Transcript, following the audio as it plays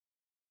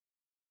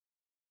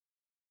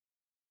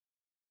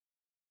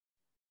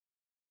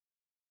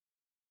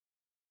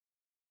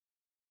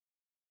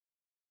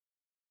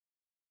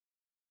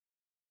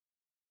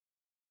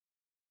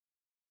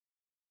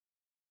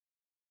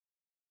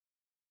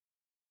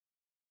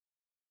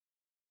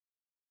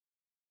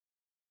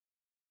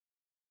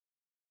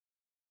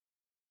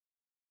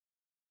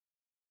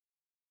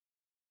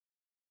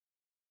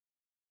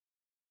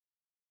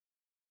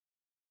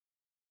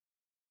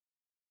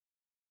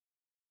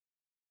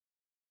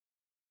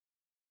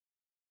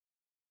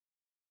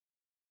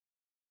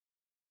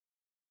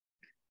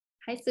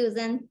Hi,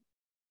 Susan.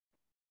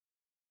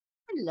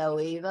 Hello,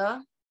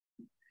 Eva.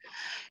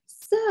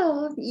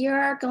 So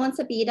you're going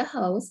to be the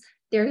host.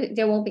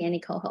 There won't be any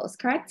co-host,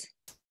 correct?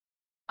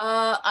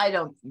 I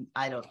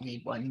don't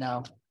need one,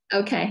 no.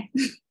 Okay.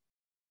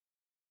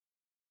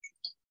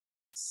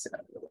 So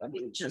let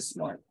me just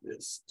mark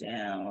this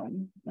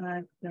down.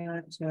 I've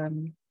got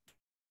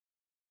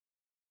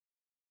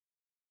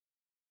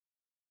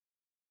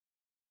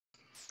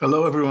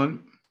Hello,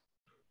 everyone.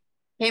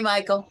 Hey,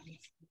 Michael.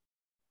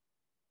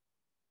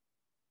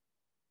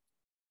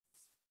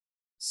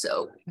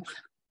 So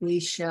we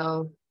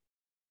shall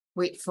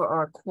wait for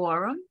our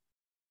quorum.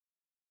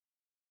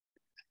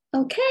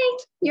 Okay,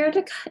 you're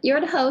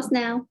the host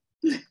now.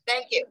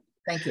 Thank you.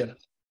 Thank you.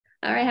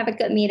 All right, have a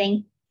good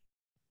meeting.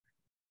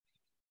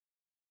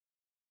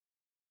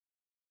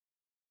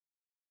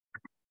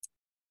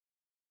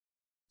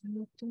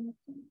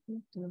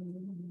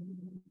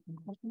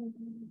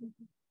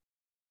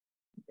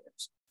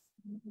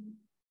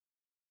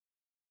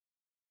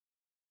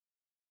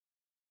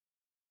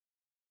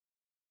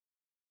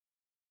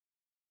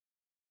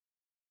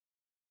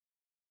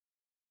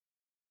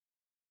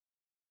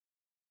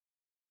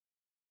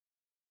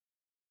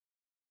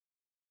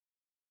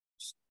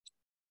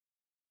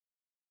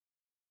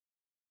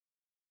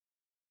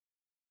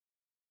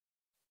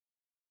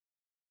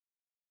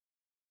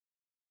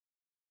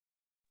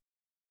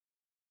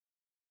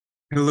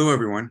 Hello,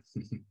 everyone.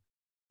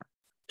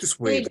 Just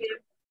wait.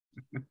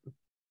 Hey,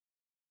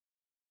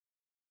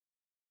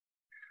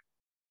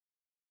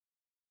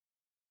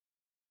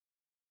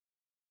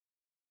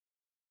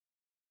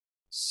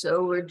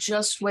 so we're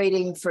just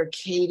waiting for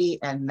Katie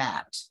and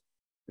Matt.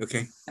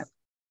 Okay. Give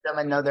them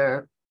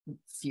another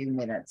few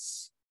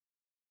minutes.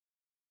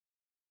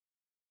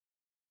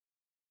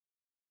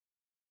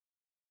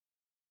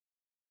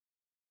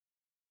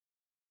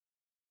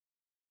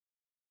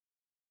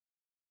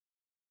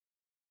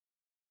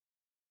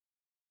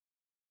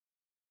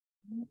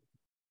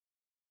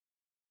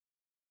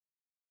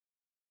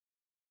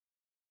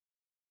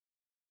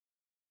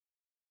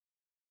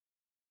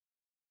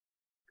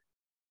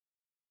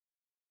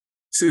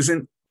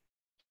 Susan,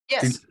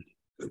 Yes,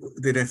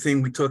 did that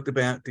thing we talked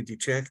about, did you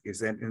check? Is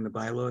that in the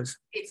bylaws?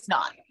 it's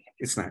not.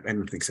 It's not. I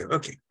don't think so.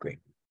 Okay, great.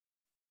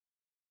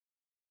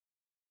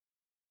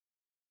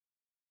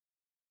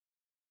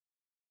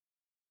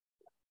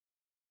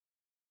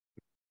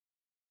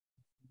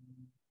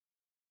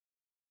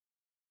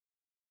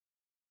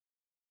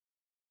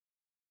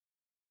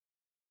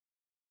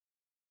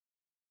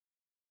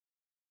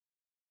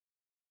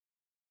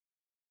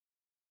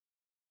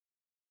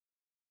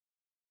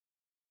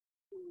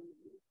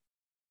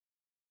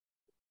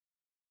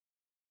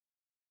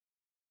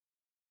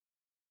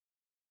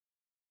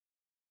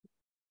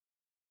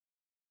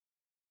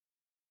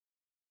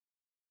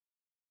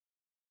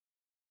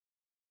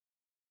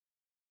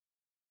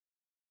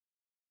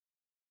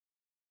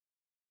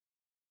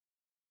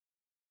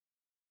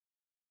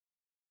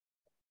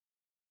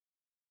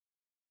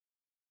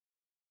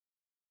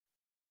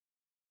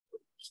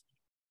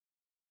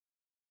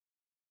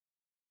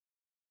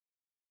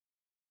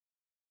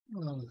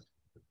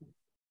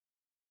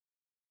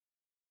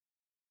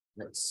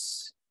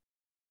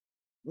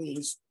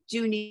 We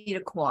do need a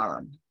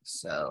quorum,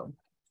 so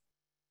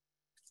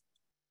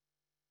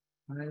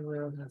I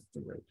will have to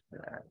wait for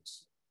that.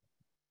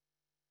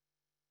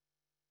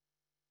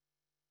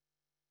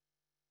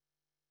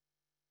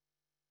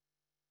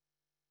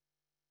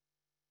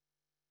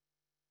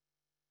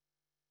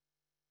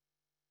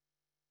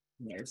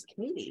 There's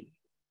Katie.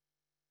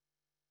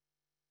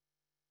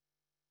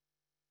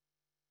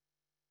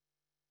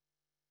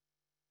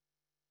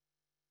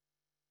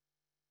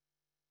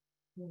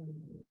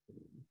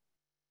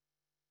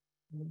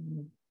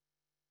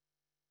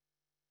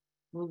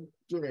 We'll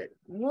give it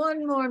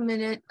one more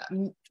minute.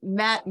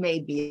 Matt may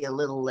be a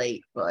little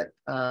late, but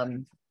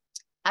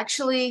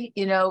actually,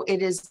 you know,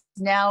 it is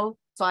now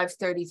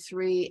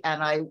 5:33,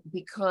 and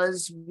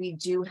because we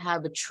do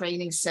have a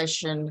training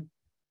session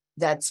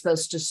that's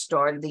supposed to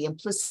start, the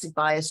implicit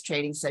bias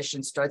training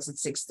session starts at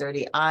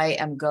 6:30. I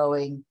am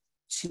going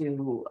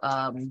to,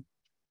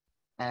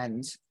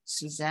 and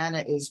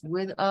Susanna is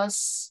with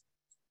us.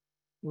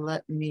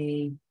 Let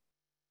me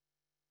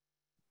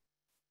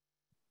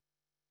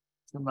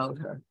promote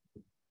her.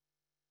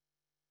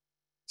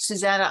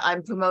 Susanna,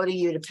 I'm promoting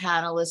you to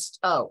panelist.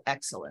 Oh,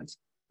 excellent.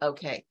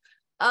 Okay.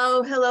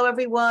 Oh, hello,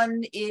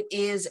 everyone. It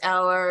is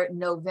our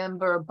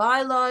November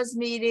bylaws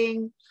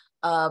meeting.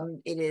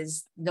 It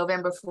is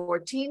November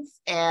 14th,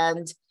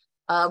 and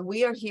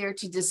we are here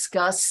to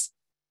discuss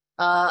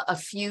a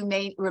few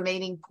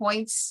remaining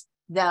points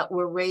that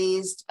were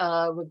raised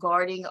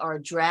regarding our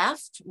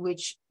draft,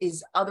 which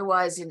is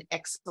otherwise in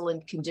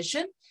excellent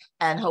condition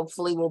and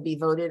hopefully will be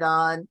voted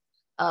on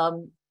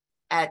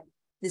at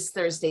this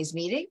Thursday's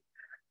meeting.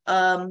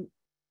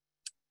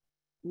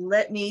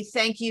 Let me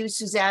thank you,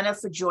 Susanna,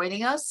 for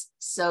joining us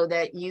so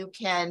that you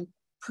can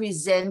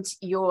present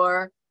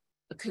your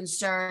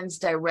concerns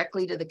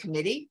directly to the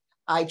committee.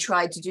 I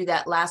tried to do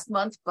that last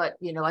month, but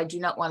you know, I do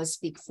not want to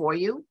speak for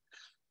you.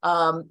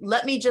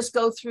 Let me just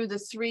go through the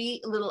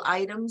three little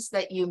items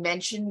that you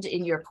mentioned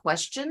in your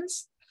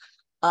questions.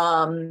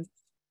 Oh,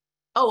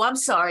 I'm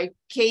sorry,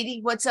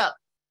 Katie, what's up?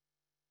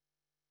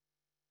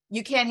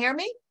 You can't hear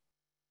me?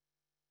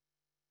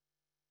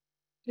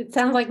 It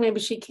sounds like maybe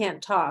she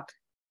can't talk.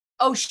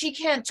 Oh, she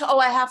can't. Oh,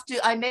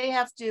 I may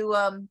have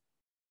to.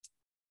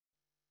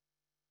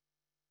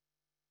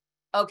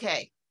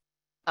 Okay.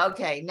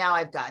 Okay. Now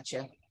I've got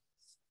you.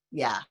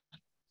 Yeah.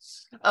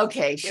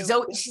 Okay. She's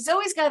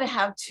always got to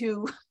have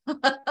two,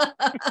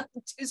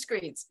 two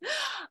screens.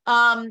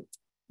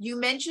 You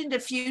mentioned a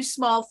few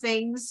small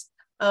things.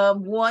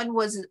 One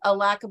was a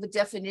lack of a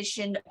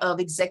definition of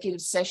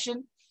executive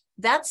session.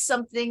 That's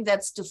something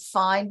that's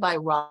defined by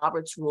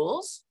Robert's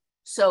rules.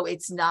 So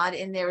it's not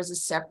in there as a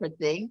separate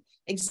thing.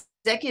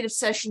 Executive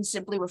session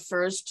simply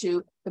refers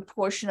to the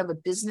portion of a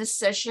business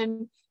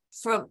session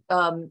from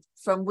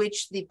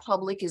which the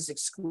public is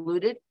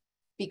excluded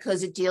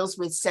because it deals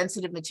with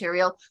sensitive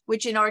material,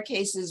 which in our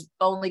case is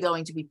only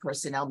going to be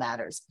personnel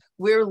matters.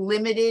 We're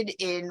limited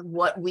in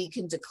what we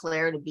can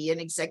declare to be an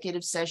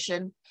executive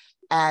session.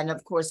 And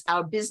of course,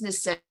 our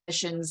business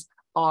sessions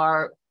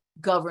are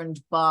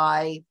governed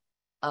by,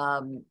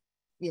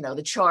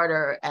 the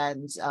charter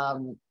and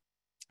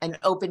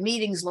open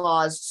meetings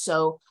laws.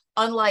 So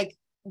unlike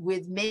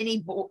with many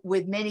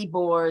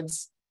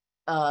boards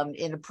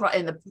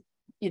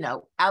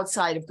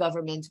outside of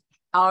government,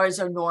 ours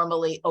are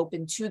normally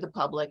open to the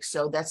public.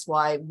 So that's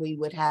why we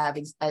would have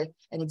an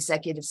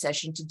executive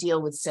session to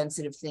deal with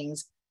sensitive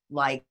things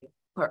like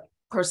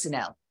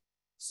personnel.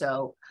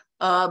 So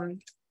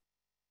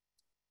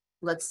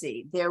let's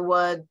see, there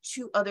were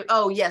two other,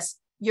 oh yes,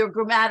 your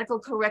grammatical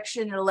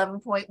correction at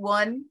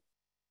 11.1.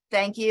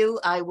 Thank you,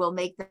 I will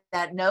make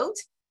that note.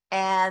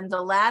 And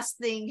the last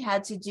thing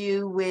had to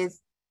do with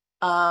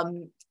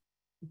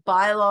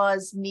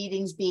bylaws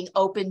meetings being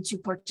open to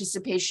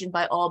participation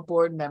by all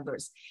board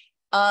members.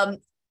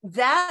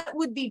 That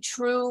would be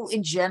true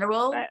in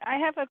general. But I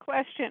have a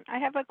question.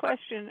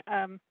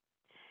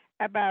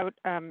 About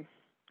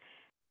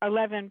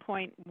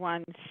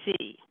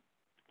 11.1C.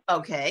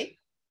 Okay.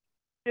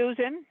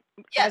 Susan,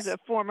 yes, as a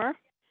former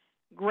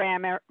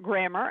grammar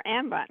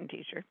and Latin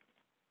teacher,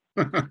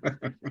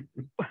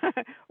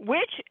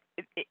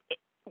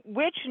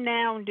 which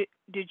noun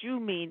did you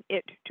mean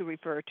it to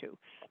refer to?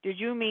 Did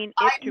you mean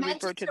it to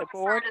refer to the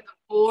board? To the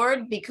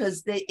board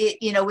because when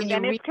you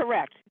read, it's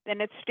correct. Then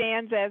it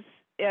stands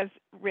as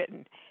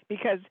written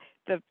because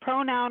the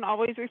pronoun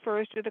always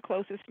refers to the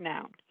closest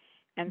noun,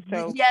 and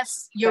so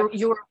yes,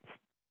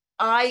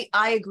 I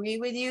agree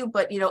with you,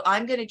 but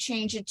I'm going to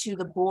change it to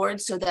the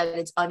board so that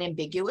it's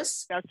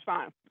unambiguous. That's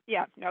fine.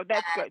 Yeah, no,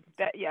 that's good.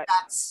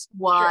 That's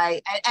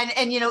why. Sure.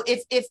 And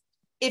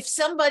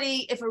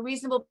if a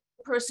reasonable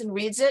person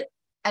reads it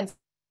and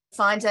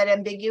finds that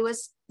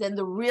ambiguous, then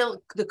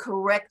the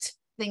correct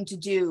thing to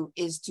do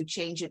is to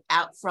change it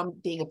out from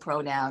being a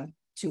pronoun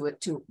to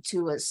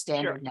a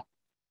standard noun.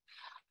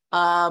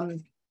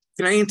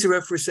 Can I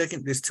interrupt for a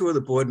second? There's two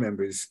other board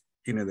members,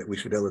 that we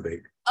should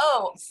elevate.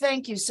 Oh,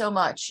 thank you so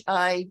much.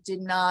 I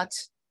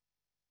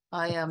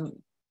am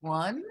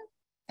 1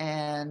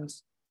 and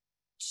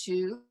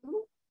 2,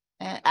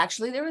 and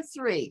actually there are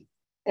 3.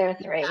 There are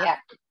 3, yeah.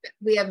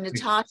 We have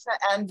Natasha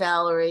and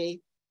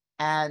Valerie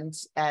and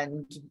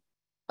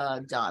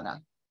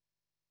Donna.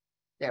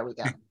 There we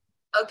go.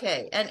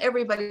 Okay, and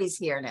everybody's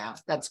here now.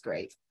 That's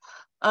great.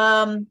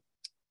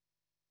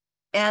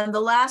 And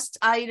the last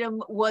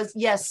item was,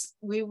 yes,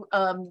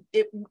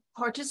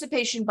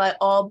 participation by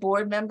all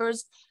board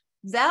members.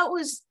 That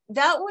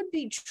would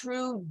be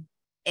true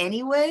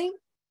anyway,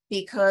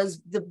 because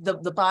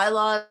the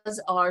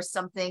bylaws are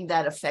something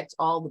that affect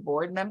all the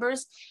board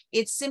members.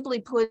 It's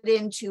simply put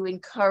in to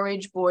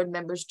encourage board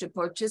members to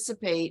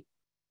participate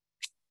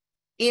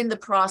in the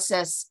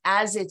process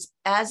as it's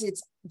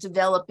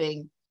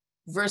developing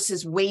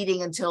versus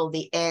waiting until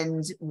the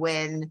end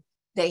when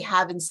they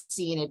haven't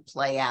seen it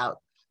play out.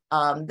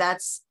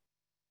 That's,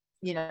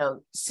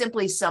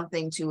 simply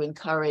something to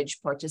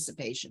encourage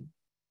participation.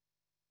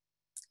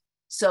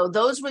 So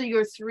those were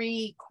your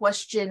 3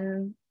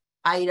 question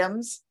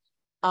items.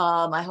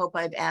 I hope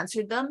I've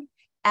answered them.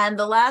 And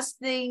the last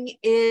thing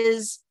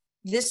is,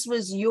 this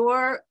was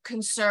your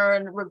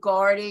concern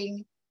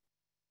regarding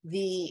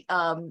the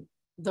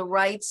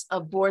rights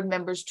of board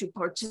members to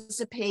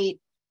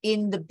participate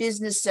in the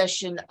business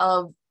session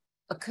of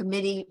a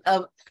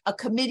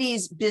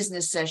committee's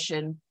business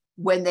session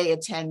when they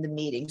attend the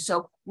meeting.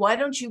 So why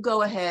don't you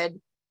go ahead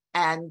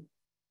and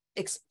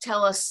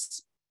tell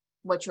us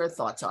what your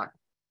thoughts are?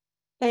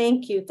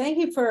 Thank you. Thank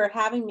you for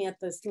having me at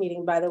this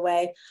meeting, by the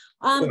way.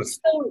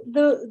 So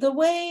the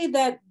way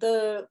that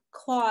the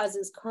clause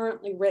is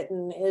currently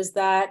written is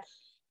that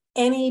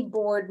any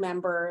board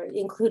member,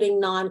 including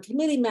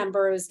non-committee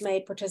members,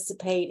 may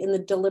participate in the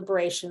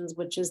deliberations,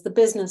 which is the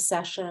business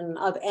session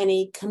of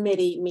any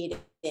committee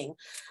meeting.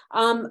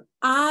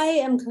 I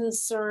am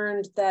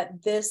concerned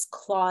that this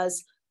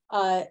clause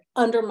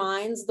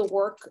undermines the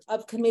work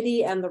of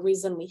committee and the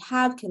reason we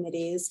have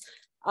committees.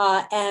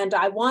 And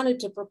I wanted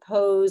to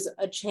propose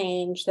a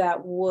change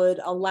that would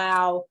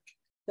allow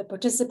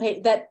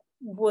that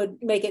would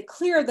make it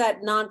clear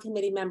that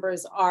non-committee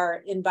members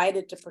are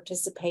invited to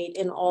participate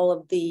in all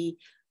of the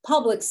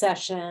public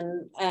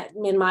session.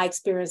 In my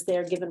experience,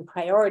 they're given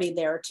priority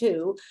there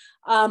too,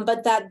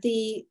 but that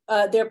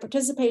their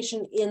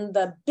participation in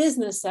the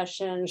business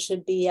session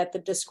should be at the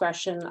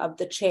discretion of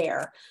the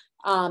chair.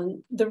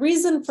 The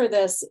reason for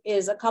this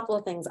is a couple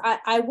of things.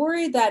 I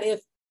worry that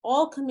if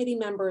all committee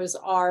members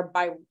are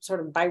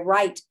by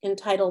right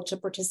entitled to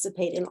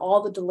participate in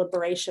all the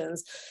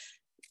deliberations,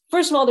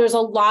 first of all, there's a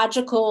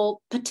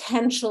logical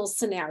potential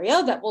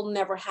scenario that will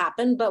never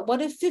happen, but what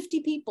if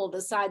 50 people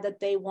decide that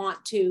they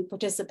want to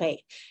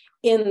participate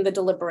in the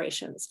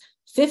deliberations?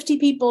 50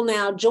 people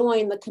now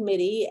join the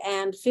committee,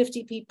 and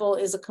 50 people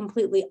is a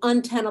completely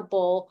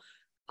untenable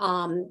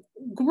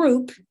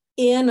group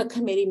in a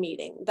committee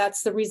meeting.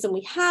 That's the reason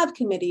we have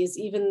committees,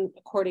 even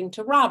according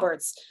to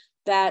Roberts,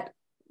 that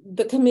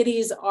the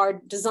committees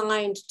are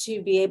designed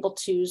to be able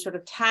to sort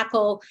of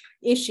tackle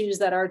issues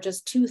that are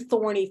just too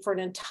thorny for an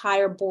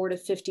entire board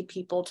of 50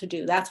 people to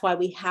do. That's why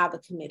we have a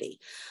committee.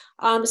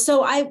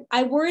 So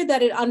I worry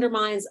that it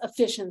undermines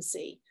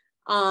efficiency.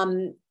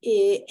 And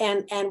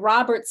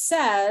Roberts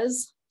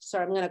says,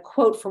 sorry, I'm going to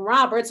quote from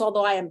Roberts,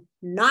 although I am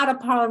not a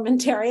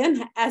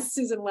parliamentarian, as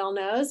Susan well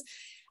knows.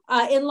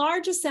 In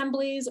large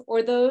assemblies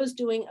or those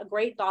doing a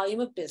great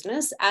volume of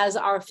business, as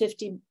our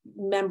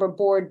 50-member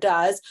board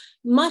does,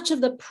 much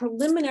of the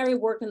preliminary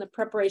work in the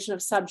preparation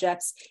of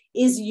subjects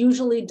is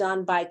usually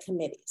done by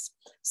committees.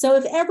 So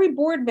if every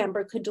board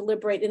member could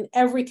deliberate in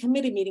every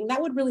committee meeting,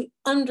 that would really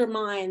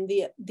undermine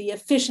the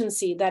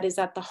efficiency that is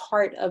at the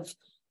heart of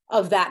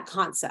that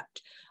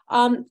concept.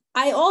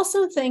 I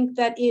also think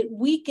that it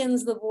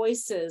weakens the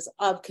voices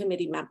of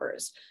committee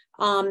members.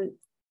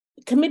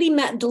 Committee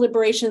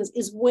deliberations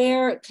is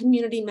where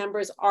community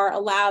members are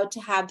allowed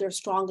to have their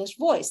strongest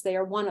voice. They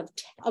are one of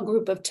a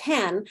group of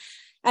 10,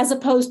 as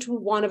opposed to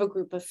one of a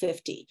group of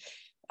 50.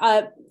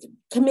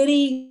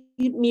 Committee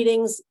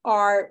meetings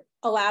are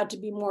allowed to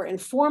be more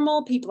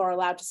informal. People are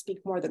allowed to speak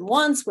more than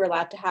once. We're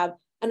allowed to have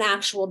an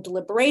actual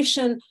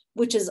deliberation,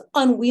 which is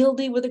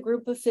unwieldy with a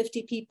group of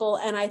 50 people.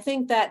 And I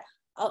think that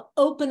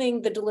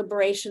opening the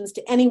deliberations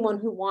to anyone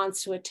who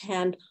wants to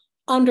attend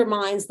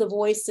undermines the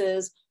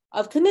voices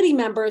of committee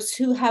members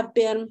who have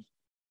been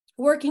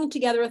working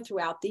together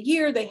throughout the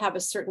year. They have a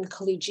certain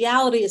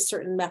collegiality, a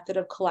certain method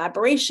of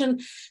collaboration.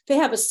 They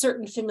have a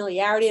certain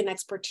familiarity and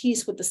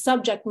expertise with the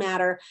subject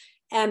matter.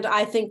 And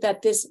I think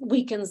that this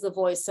weakens the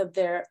voice of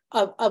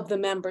the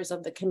members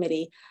of the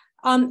committee.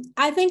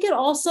 I think it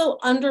also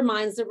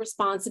undermines the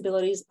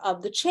responsibilities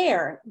of the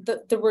chair.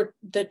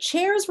 The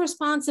chair's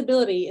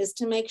responsibility is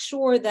to make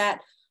sure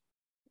that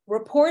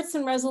reports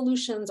and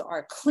resolutions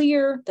are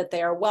clear, that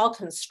they are well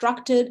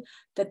constructed,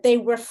 that they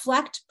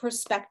reflect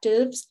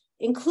perspectives,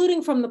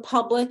 including from the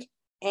public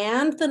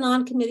and the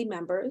non-committee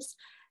members,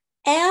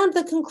 and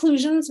the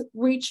conclusions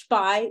reached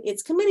by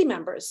its committee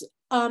members.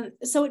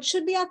 So it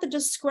should be at the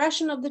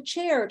discretion of the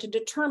chair to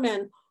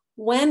determine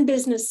when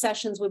business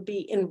sessions would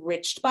be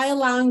enriched by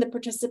allowing the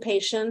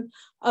participation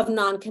of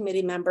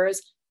non-committee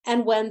members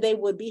and when they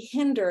would be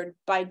hindered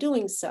by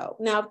doing so.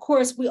 Now, of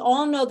course, we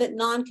all know that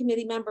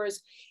non-committee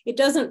members,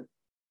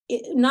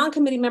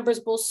 non-committee members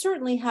will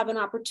certainly have an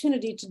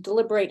opportunity to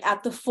deliberate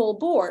at the full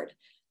board.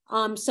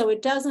 So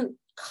it doesn't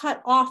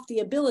cut off the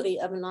ability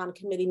of a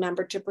non-committee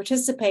member to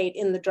participate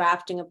in the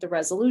drafting of the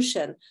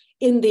resolution,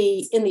 in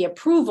the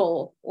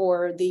approval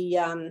or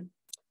the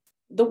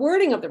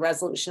wording of the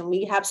resolution.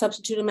 We have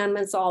substitute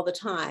amendments all the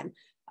time.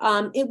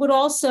 It would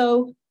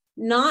also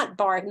not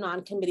bar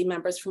non-committee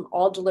members from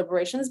all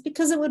deliberations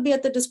because it would be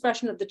at the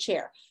discretion of the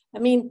chair. I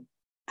mean,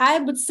 I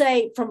would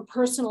say from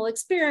personal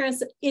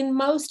experience, in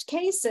most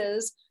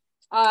cases,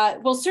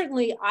 well,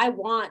 certainly I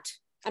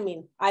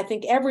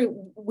think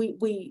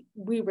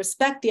we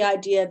respect the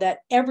idea that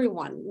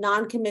everyone,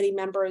 non-committee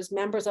members,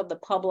 members of the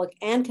public,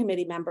 and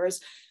committee members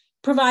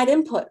provide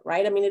input,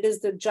 right? I mean, it is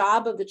the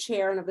job of the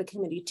chair and of the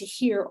committee to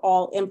hear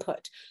all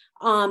input.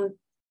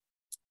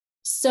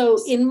 So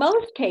in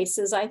most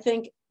cases, I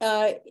think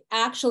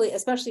actually,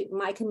 especially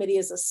my committee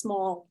is a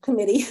small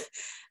committee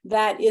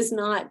that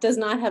does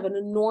not have an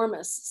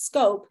enormous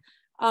scope.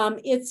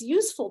 It's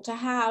useful to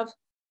have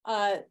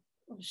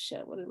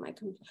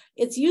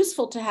it's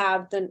useful to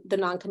have the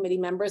non-committee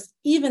members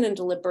even in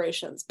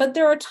deliberations, but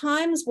there are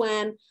times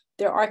when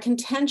there are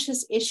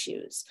contentious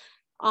issues,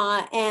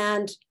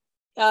 and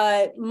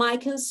my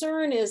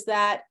concern is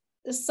that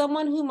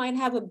someone who might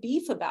have a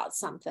beef about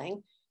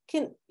something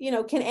can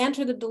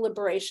enter the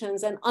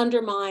deliberations and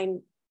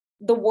undermine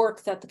the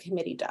work that the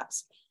committee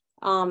does.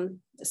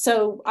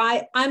 So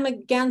I'm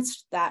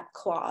against that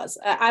clause.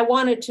 I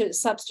wanted to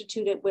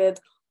substitute it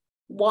with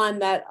one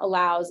that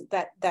allows,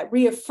 that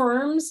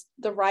reaffirms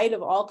the right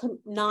of all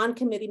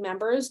non-committee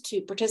members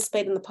to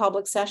participate in the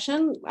public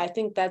session. I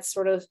think that's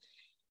sort of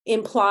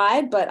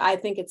implied, but I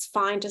think it's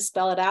fine to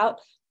spell it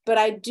out. But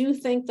I do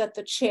think that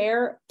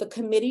the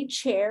committee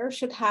chair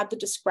should have the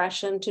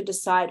discretion to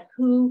decide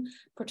who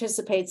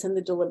participates in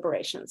the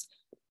deliberations.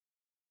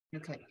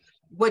 Okay.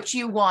 What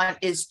you want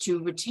is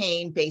to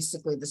retain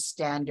basically the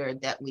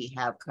standard that we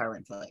have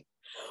currently.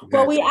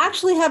 Well, we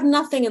actually have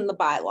nothing in the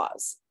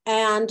bylaws.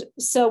 And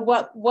so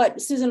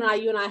what Susan and I,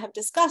 you and I have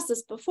discussed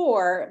this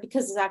before,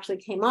 because this actually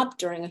came up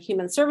during a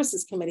Human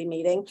Services Committee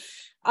meeting.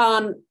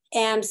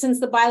 And since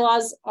the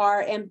bylaws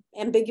are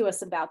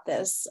ambiguous about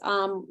this,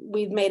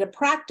 we've made a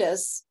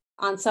practice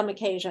on some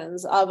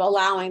occasions of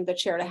allowing the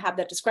chair to have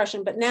that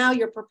discretion. But now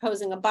you're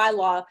proposing a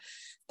bylaw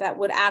that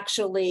would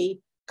actually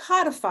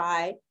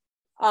codify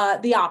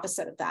the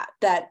opposite of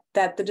that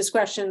the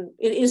discretion,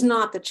 it is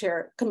not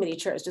the committee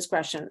chair's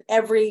discretion.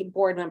 Every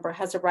board member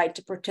has a right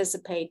to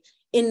participate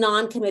in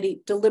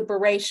non-committee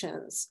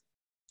deliberations.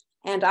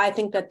 And I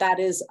think that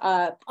is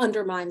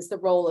undermines the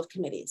role of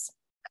committees.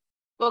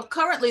 Well,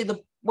 currently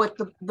the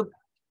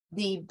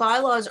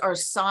bylaws are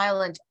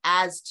silent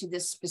as to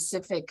this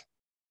specific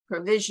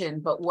provision,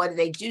 but what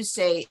they do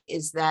say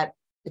is that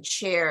the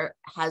chair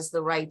has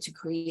the right to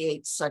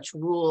create such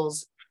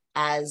rules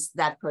as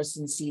that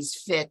person sees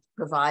fit,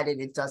 provided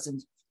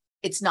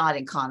it's not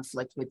in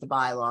conflict with the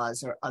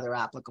bylaws or other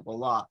applicable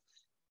law.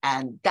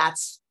 And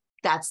that's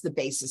the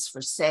basis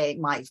for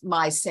saying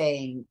my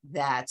saying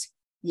that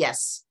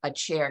yes, a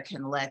chair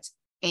can let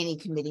any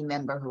committee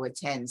member who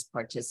attends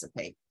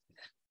participate.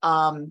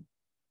 And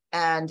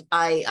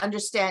I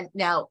understand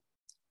now.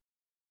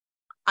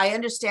 I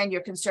understand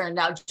your concern.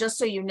 Now, just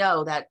so you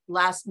know that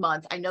last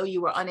month, I know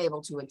you were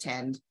unable to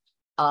attend,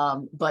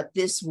 but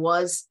this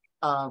was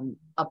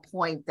a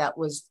point that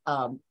was,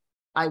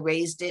 I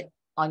raised it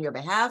on your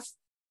behalf.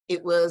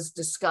 It was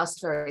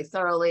discussed very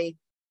thoroughly.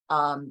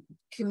 The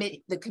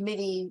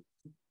committee,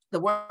 the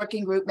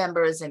working group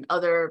members and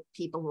other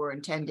people who were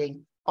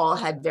attending all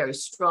had very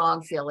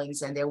strong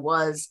feelings, and there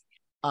was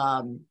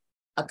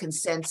a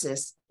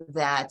consensus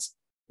that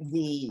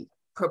the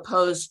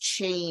proposed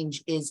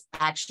change is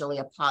actually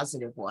a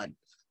positive one.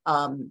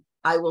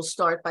 I will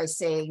start by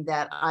saying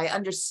that I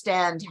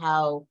understand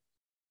how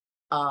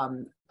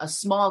a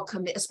small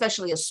committee,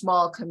 especially a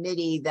small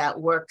committee that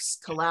works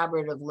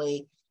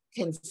collaboratively,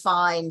 can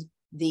find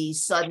the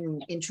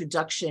sudden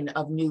introduction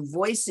of new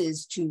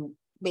voices to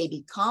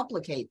maybe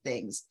complicate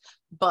things.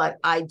 But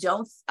I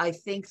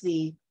think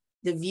the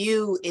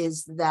view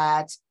is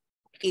that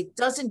it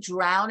doesn't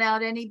drown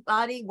out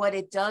anybody. What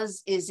it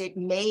does is it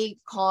may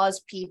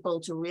cause people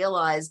to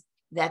realize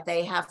that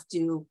they have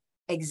to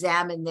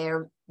examine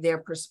their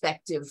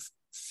perspective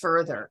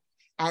further,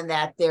 and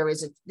that there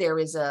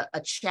is a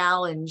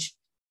challenge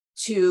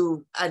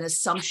to an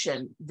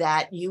assumption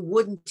that you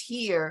wouldn't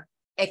hear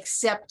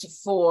except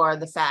for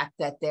the fact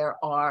that there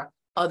are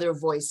other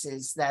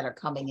voices that are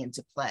coming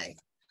into play.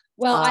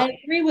 Well, I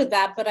agree with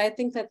that, but I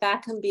think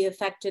that can be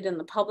affected in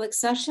the public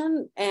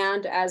session.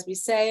 And as we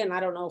say, and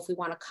I don't know if we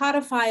want to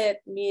codify it,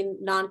 I mean,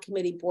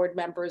 non-committee board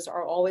members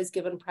are always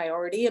given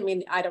priority. I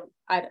mean,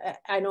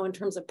 I know in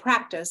terms of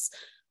practice,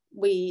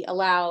 we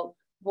allow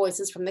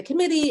voices from the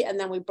committee, and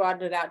then we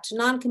broaden it out to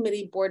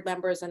non-committee board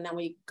members, and then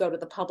we go to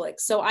the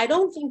public. So I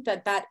don't think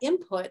that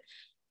input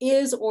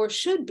is or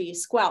should be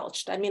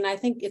squelched. I mean, I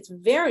think it's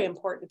very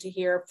important to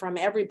hear from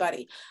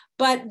everybody,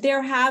 but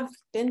there have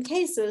been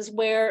cases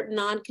where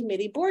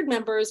non-committee board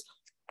members,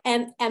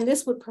 and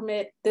this would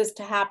permit this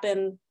to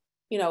happen,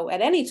 you know,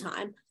 at any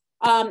time,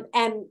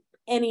 and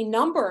any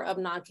number of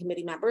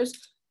non-committee members,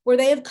 where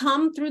they have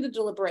come through the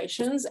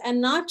deliberations and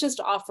not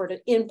just offered an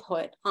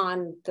input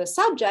on the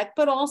subject,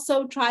 but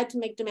also tried to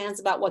make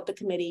demands about what the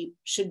committee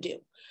should do.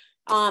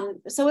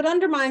 So it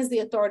undermines the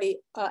authority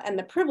and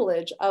the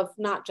privilege of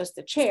not just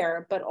the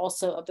chair, but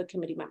also of the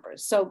committee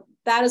members. So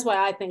that is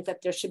why I think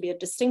that there should be a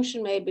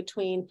distinction made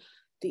between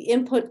the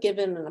input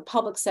given in a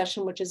public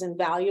session, which is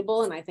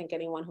invaluable, and I think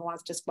anyone who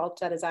wants to squelch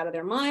that is out of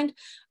their mind,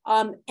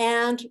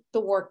 and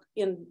the work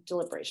in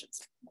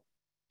deliberations.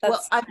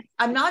 Well,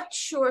 I'm not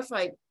sure if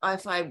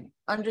I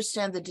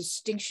understand the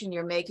distinction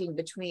you're making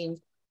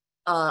between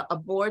a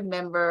board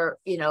member,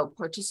 you know,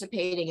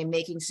 participating and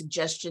making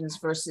suggestions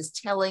versus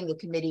telling the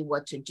committee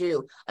what to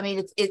do. I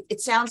mean,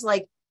 it sounds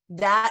like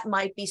that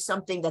might be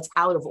something that's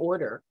out of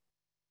order,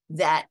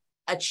 that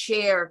a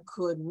chair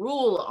could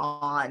rule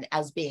on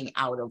as being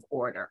out of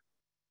order.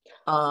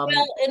 Well,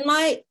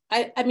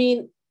 I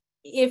mean,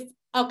 if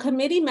a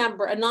committee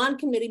member, a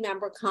non-committee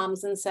member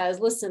comes and says,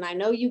 listen, I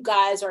know you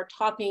guys are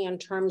talking in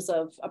terms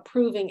of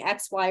approving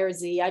X, Y, or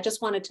Z. I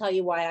just want to tell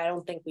you why I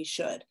don't think we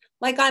should,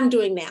 like I'm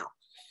doing now.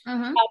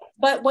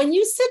 But when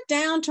you sit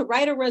down to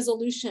write a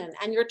resolution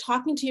and you're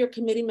talking to your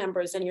committee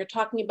members and you're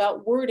talking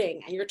about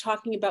wording and you're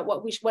talking about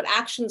what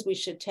actions we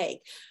should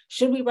take,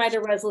 should we write a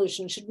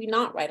resolution? Should we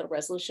not write a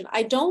resolution?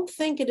 I don't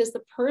think it is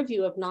the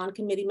purview of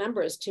non-committee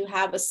members to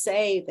have a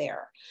say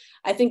there.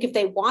 I think if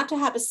they want to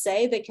have a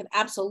say, they can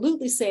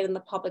absolutely say it in the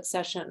public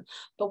session.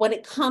 But when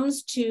it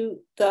comes to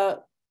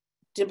the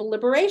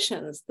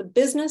deliberations, the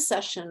business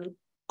session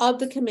of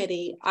the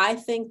committee, I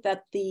think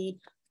that the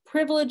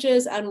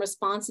privileges and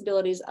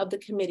responsibilities of the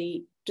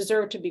committee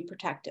deserve to be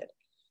protected.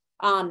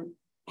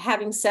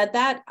 Having said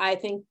that, I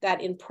think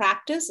that in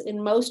practice,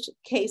 in most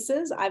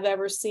cases I've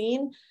ever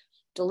seen,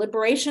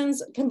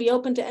 Deliberations can be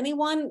open to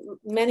anyone.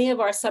 Many of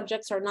our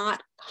subjects are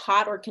not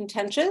hot or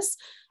contentious,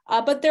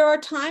 but there are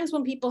times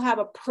when people have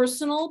a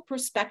personal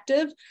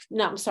perspective.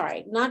 No, I'm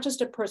sorry, not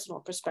just a personal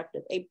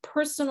perspective, a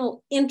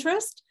personal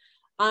interest.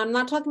 I'm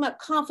not talking about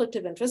conflict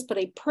of interest, but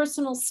a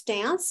personal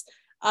stance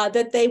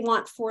that they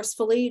want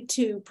forcefully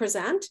to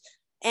present.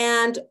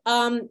 And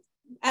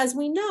as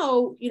we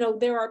know,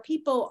 there are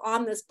people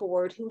on this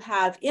board who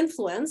have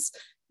influence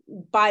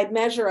by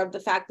measure of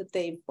the fact that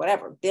they've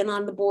been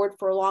on the board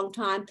for a long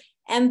time,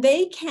 and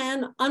they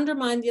can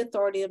undermine the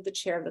authority of the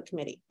chair of the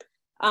committee,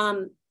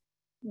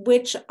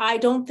 which I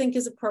don't think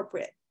is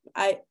appropriate.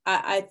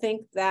 I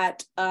think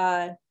that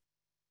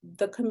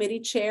the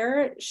committee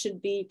chair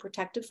should be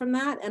protected from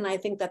that, and I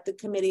think that the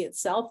committee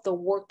itself, the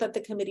work that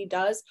the committee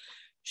does,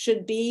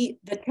 should be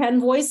the 10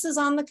 voices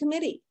on the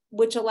committee,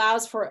 which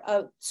allows for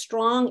a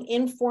strong,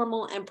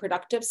 informal, and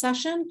productive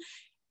session.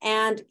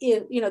 And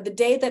if, the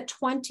day that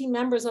 20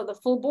 members of the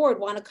full board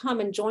want to come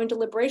and join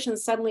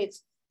deliberations, suddenly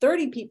it's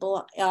 30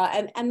 people,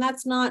 and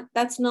that's not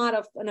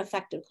an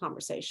effective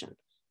conversation.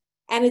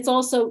 And it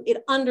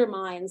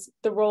undermines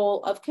the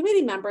role of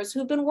committee members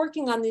who've been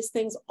working on these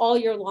things all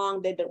year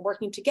long. They've been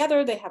working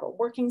together, they have a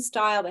working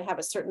style, they have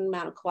a certain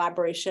amount of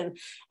collaboration,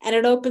 and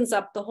it opens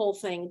up the whole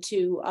thing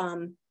to a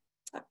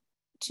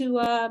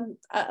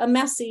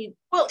messy.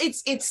 Well,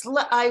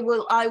 I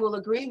will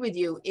agree with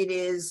you. It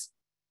is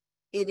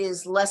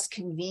less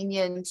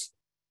convenient.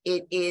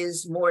 It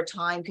is more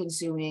time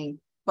consuming.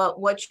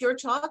 But what you're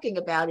talking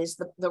about is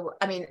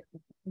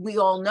we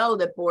all know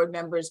that board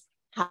members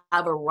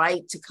have a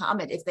right to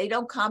comment. If they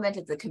don't comment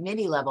at the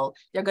committee level,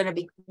 you're going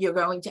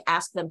to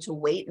ask them to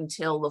wait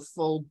until the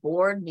full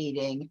board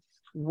meeting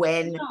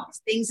when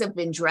things have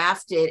been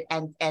drafted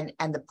and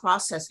the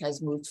process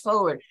has moved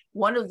forward.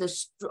 One of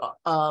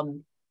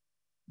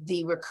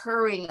the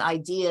recurring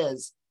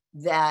ideas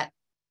that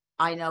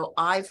I know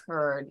I've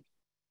heard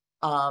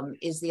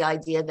is the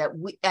idea that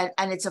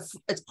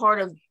it's part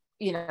of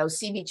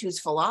CB2's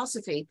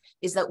philosophy,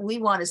 is that we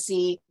want to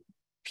see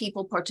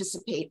people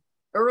participate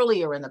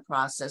earlier in the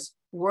process,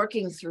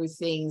 working through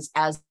things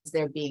as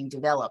they're being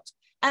developed.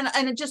 And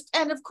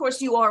of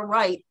course you are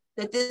right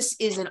that this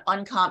is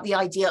the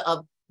idea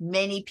of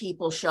many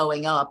people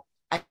showing up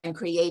and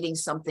creating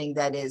something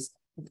that is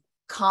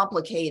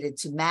complicated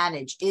to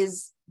manage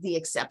is the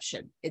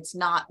exception. It's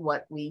not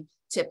what we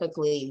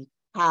typically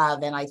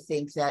have. And I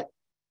think that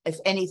if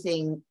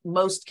anything,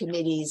 most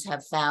committees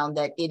have found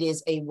that it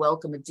is a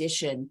welcome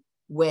addition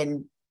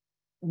when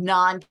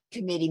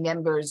non-committee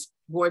members,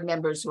 board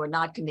members who are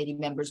not committee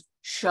members,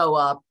 show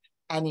up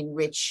and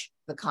enrich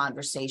the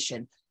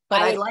conversation.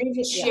 But I'd like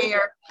to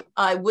share,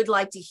 I would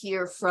like to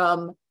hear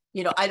from,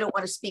 I don't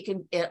want to speak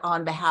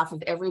on behalf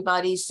of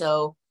everybody.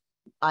 So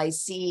I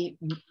see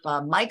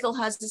Michael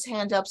has his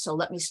hand up. So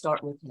let me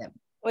start with him.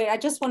 Wait, I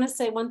just want to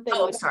say one thing.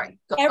 Oh, sorry.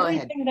 Go Everything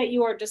ahead. that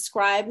you are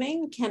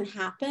describing can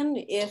happen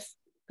if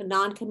the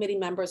non-committee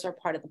members are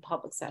part of the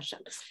public session.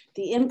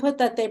 The input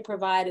that they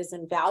provide is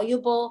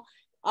invaluable,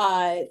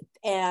 and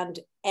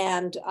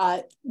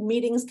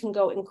meetings can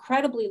go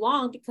incredibly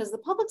long because the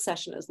public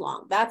session is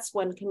long. That's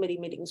when committee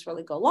meetings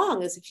really go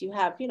long, is if you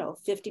have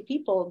 50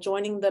 people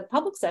joining the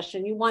public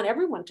session, you want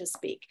everyone to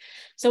speak.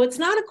 So it's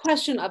not a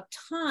question of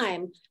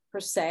time per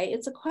se,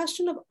 it's a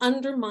question of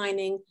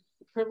undermining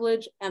the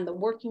privilege and the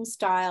working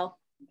style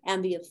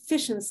and the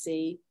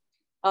efficiency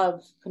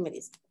of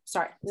committees.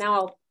 Sorry, now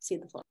I'll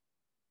cede the floor.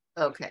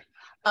 Okay.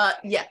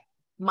 Yeah,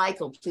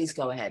 Michael, please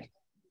go ahead.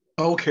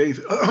 Okay.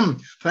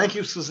 Thank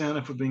you,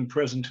 Susanna, for being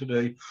present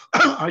today.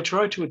 I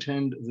try to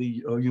attend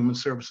the Human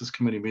Services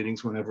Committee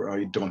meetings whenever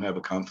I don't have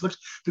a conflict,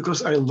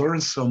 because I learn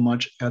so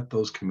much at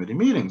those committee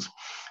meetings.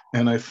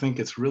 And I think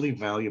it's really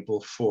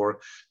valuable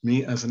for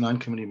me as a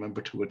non-committee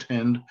member to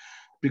attend,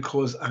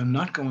 because I'm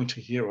not going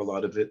to hear a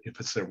lot of it if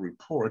it's a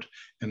report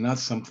and not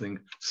something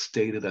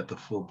stated at the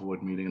full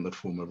board meeting in the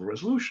form of a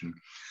resolution.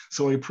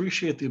 So I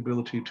appreciate the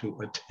ability to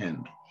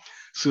attend.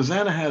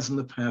 Susanna has in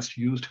the past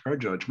used her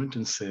judgment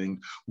in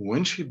saying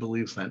when she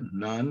believes that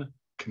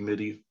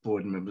non-committee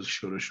board members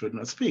should or should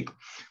not speak.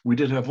 We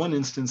did have one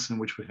instance in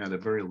which we had a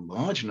very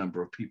large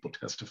number of people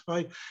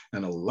testify,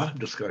 and a lot of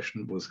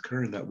discussion was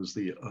occurring. That was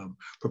the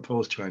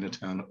proposed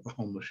Chinatown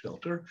homeless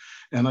shelter.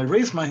 And I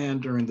raised my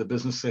hand during the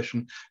business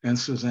session, and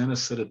Susanna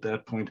said at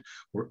that point,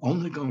 we're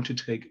only going to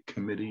take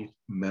committee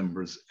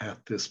members at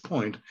this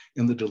point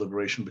in the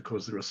deliberation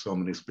because there are so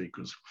many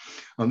speakers.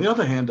 On the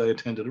other hand, I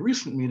attended a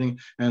recent meeting,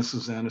 and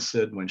Susanna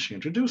said when she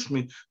introduced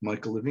me,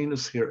 Michael Levine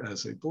is here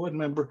as a board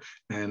member,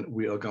 and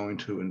we are going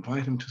to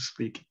invite him to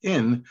speak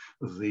in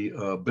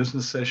the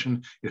business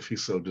session if he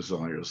so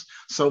desires.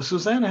 So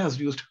Susanna has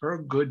used her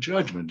good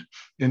judgment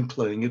in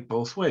playing it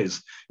both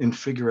ways, and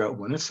figure out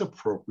when it's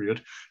appropriate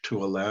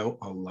to allow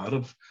a lot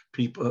of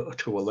people,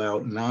 to allow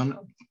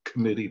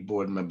non-committee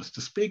board members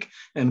to speak,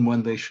 and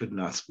when they should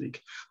not speak.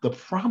 The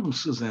problem,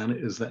 Susanna,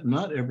 is that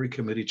not every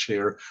committee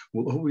chair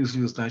will always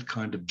use that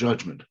kind of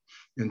judgment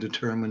in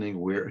determining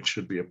where it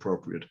should be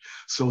appropriate.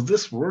 So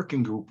this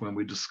working group, when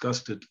we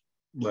discussed it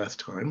last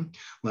time,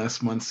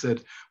 last month,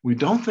 said, we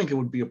don't think it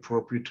would be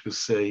appropriate to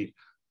say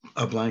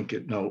a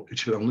blanket, no, it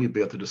should only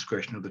be at the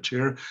discretion of the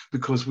chair,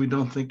 because we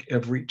don't think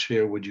every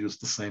chair would use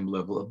the same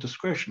level of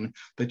discretion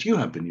that you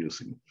have been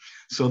using.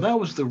 So that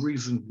was the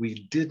reason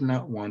we did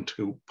not want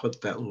to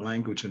put that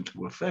language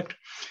into effect.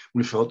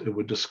 We felt it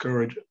would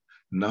discourage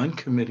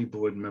non-committee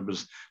board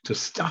members to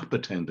stop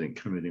attending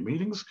committee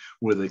meetings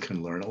where they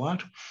can learn a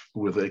lot,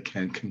 where they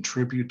can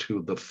contribute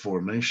to the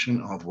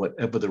formation of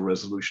whatever the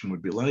resolution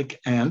would be like,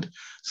 and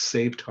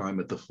save time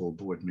at the full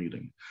board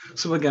meeting.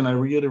 So again, I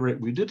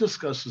reiterate, we did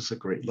discuss this at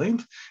great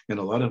length, and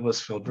a lot of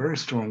us felt very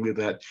strongly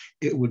that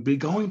it would be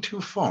going too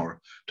far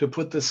to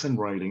put this in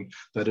writing,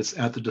 that it's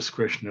at the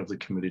discretion of the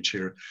committee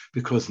chair,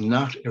 because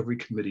not every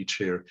committee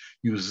chair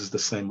uses the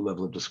same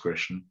level of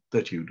discretion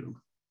that you do.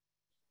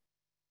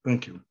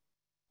 Thank you.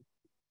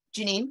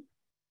 Janine?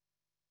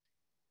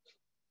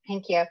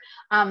 Thank you.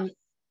 I'm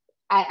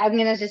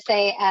going to just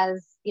say,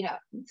 as you know,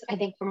 I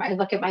think from I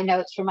look at my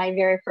notes from my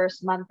very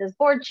first month as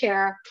board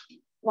chair,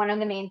 one of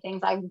the main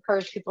things I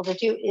encourage people to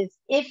do is,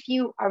 if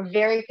you are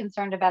very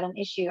concerned about an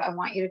issue, I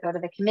want you to go to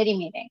the committee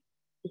meeting,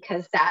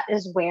 because that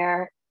is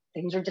where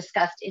things are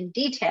discussed in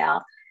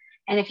detail.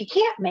 And if you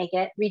can't make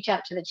it, reach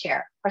out to the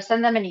chair or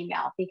send them an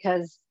email,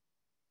 because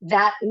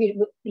that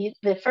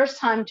the first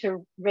time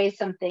to raise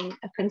something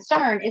of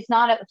concern is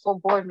not at the full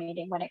board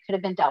meeting when it could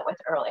have been dealt with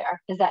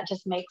earlier, because that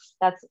just makes,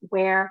 that's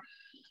where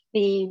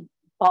the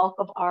bulk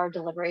of our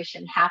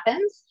deliberation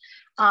happens.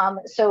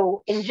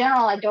 So in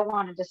general, I don't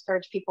want to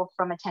discourage people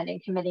from attending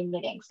committee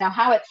meetings. Now,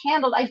 how it's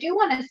handled, I do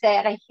want to say,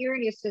 and I hear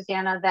you,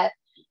 Susanna, that,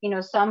 you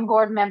know, some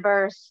board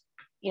members,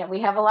 you know,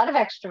 we have a lot of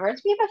extroverts,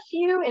 we have a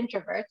few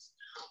introverts,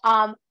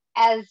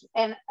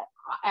 and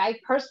I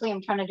personally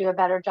am trying to do a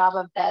better job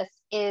of this,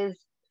 is,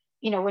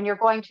 you know, when you're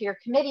going to your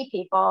committee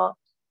people,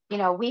 you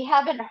know, we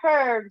haven't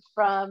heard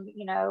from,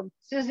 you know,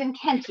 Susan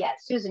Kent yet.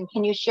 Susan,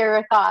 can you share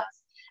your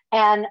thoughts?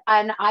 And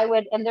I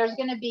would, and there's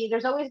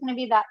always going to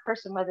be that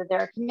person, whether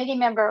they're a committee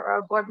member or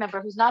a board member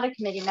who's not a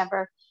committee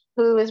member,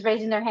 who is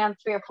raising their hand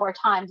 3 or 4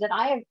 times. And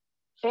I am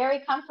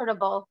very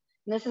comfortable,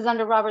 and this is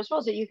under Robert's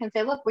rules, that you can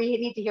say, look, we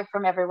need to hear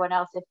from everyone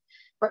else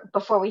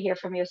before we hear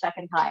from you a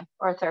second time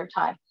or a third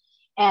time.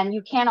 And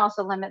you can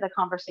also limit the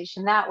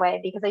conversation that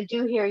way, because I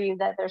do hear you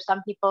that there's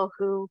some people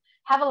who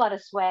have a lot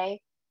of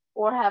sway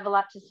or have a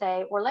lot to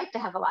say or like to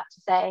have a lot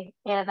to say.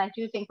 And I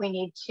do think we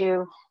need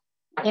to,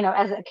 you know,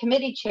 as a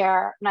committee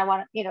chair, and I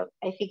want to, you know,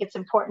 I think it's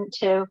important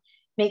to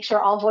make sure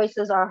all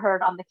voices are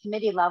heard on the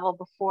committee level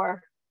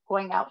before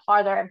going out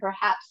farther, and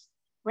perhaps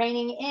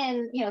reining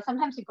in, you know,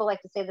 sometimes people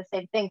like to say the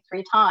same thing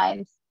 3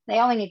 times. They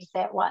only need to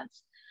say it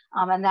once.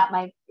 And that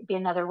might be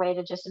another way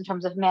to, just in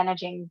terms of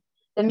managing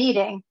the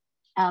meeting.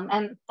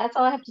 And that's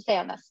all I have to say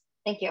on this.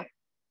 Thank you.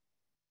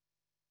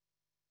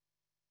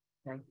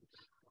 Okay.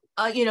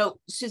 You know,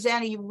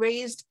 Susanna, you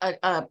raised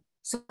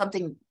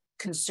something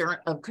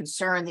of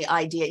concern, the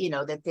idea, you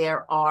know, that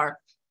there are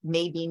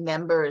maybe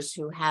members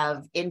who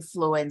have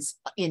influence,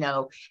 you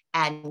know,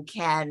 and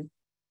can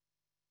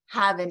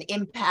have an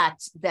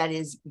impact that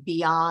is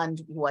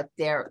beyond what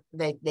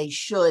they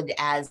should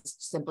as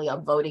simply a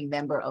voting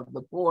member of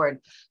the board.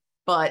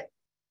 But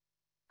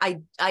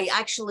I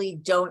actually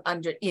don't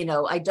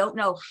I don't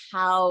know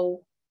how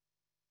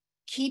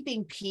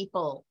keeping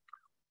people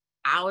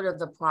out of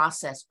the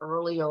process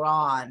earlier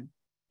on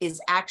is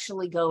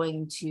actually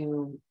going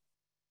to,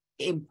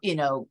 you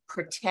know,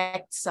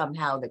 protect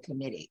somehow the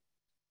committee.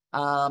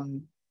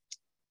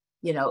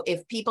 You know,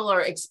 if people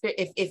are,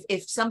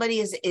 if somebody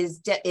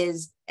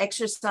is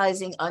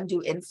exercising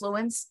undue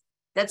influence,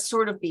 that's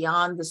sort of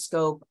beyond the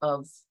scope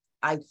of,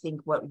 I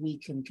think, what we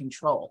can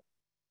control.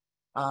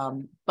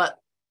 But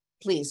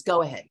please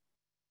go ahead.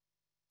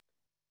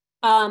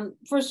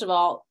 First of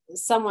all,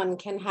 someone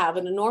can have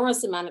an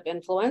enormous amount of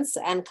influence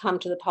and come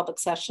to the public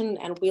session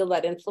and wield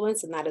that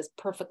influence, and that is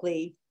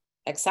perfectly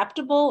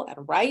acceptable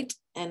and right,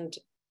 and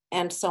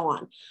so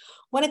on.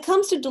 When it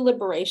comes to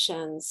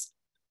deliberations,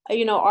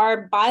 you know,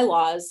 our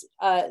bylaws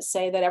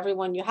say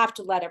that you have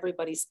to let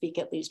everybody speak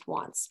at least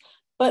once.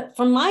 But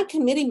from my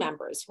committee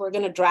members who are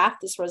going to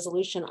draft this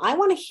resolution, I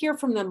want to hear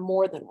from them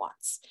more than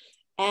once.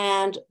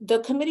 And the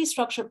committee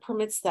structure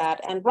permits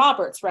that, and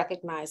Roberts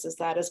recognizes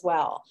that as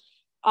well.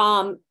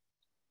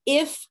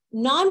 If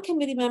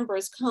non-committee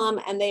members come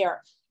and they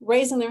are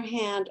raising their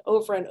hand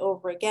over and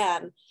over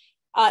again,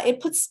 it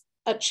puts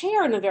a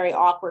chair in a very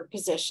awkward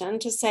position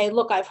to say,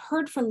 look, I've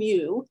heard from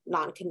you,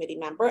 non-committee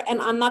member, and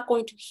I'm not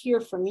going to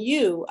hear from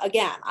you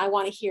again. I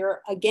want to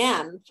hear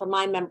again from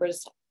my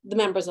members, the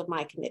members of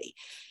my committee.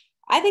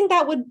 I think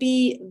that would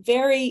be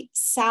very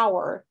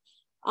sour,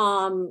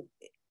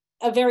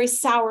 a very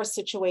sour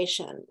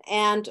situation.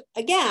 And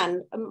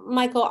again,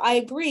 Michael, I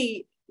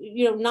agree,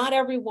 you know, not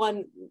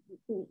everyone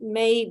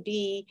may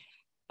be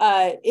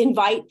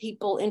invite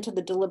people into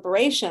the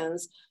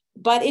deliberations,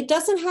 but it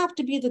doesn't have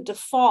to be the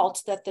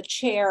default that the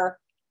chair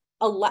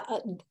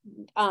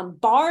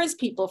bars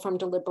people from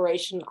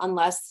deliberation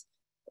unless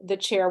the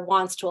chair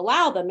wants to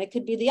allow them. It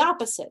could be the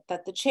opposite,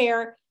 that the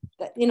chair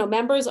that, you know,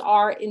 members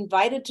are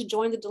invited to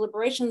join the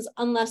deliberations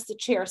unless the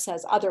chair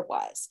says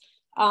otherwise.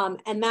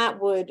 And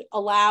that would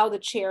allow the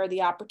chair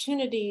the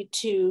opportunity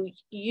to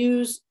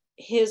use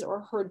his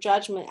or her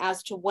judgment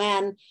as to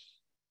when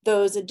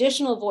those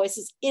additional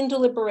voices in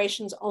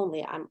deliberations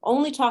only. I'm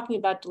only talking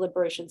about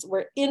deliberations,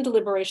 where in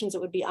deliberations it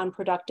would be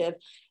unproductive.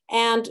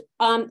 And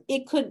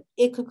it could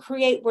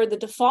create where the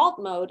default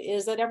mode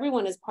is that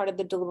everyone is part of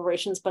the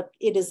deliberations, but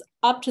it is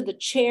up to the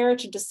chair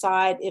to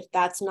decide if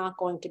that's not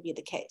going to be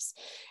the case.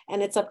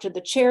 And it's up to the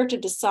chair to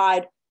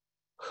decide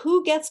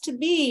who gets to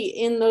be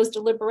in those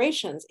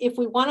deliberations. If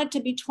we want it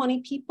to be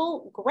 20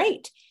 people,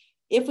 great.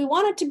 If we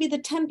want it to be the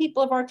 10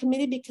 people of our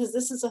committee, because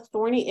this is a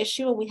thorny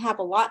issue and we have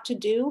a lot to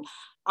do,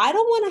 I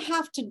don't want to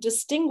have to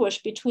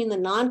distinguish between the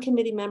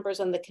non-committee members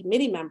and the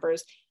committee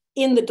members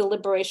in the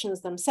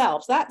deliberations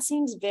themselves. That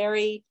seems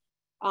very,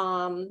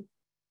 I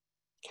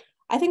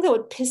think that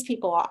would piss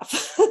people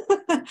off.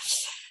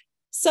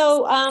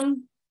 So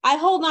I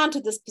hold on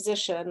to this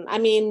position. I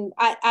mean,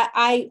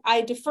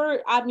 I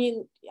defer. I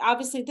mean,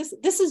 obviously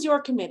this is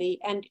your committee,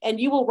 and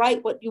you will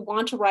write what you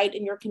want to write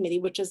in your committee,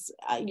 which is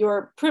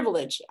your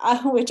privilege,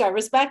 which I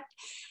respect.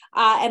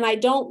 And I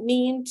don't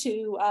mean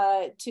to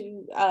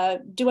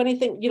do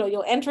anything. You know,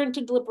 you'll enter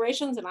into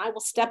deliberations, and I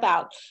will step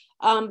out.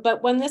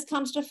 But when this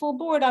comes to full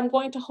board, I'm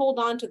going to hold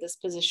on to this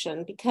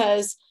position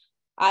because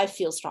I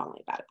feel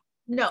strongly about it.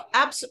 No,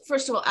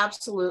 first of all,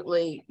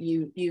 absolutely,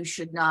 you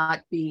should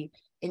not be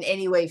in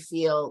any way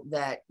feel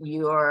that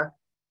you're,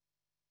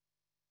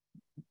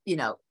 you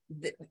know,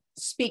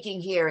 speaking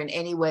here in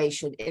any way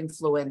should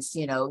influence,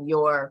 you know,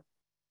 your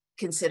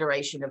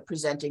consideration of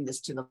presenting this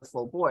to the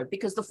full board,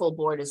 because the full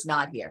board is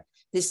not here.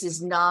 This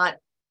is not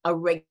a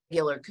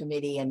regular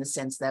committee in the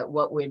sense that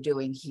what we're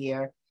doing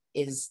here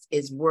is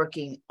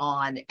working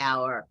on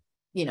our,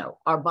 you know,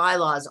 our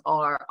bylaws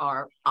are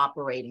our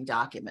operating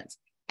documents.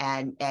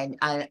 And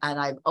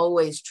I've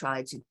always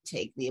tried to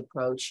take the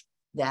approach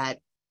that,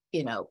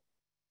 you know,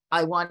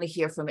 I want to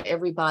hear from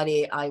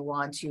everybody. I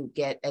want to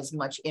get as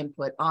much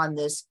input on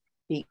this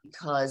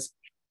because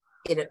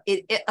it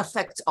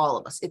affects all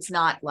of us. It's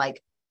not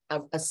like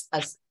a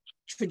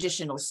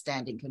traditional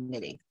standing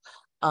committee.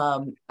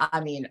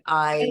 I mean,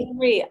 I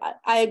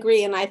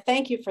agree, and I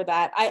thank you for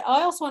that. I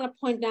also want to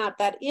point out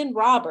that in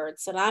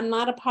Roberts, and I'm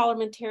not a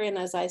parliamentarian,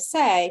 as I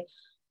say,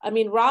 I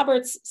mean,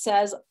 Roberts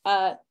says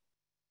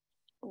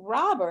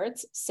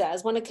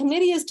when a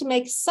committee is to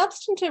make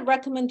substantive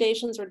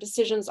recommendations or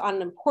decisions on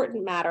an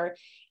important matter,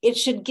 it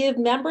should give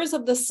members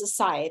of the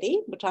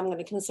society, which I'm going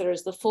to consider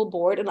as the full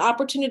board, an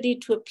opportunity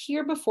to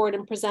appear before it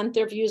and present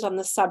their views on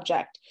the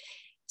subject.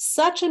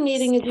 Such a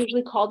meeting is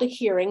usually called a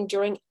hearing.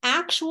 During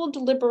actual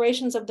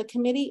deliberations of the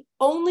committee,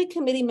 only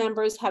committee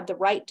members have the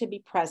right to be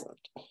present.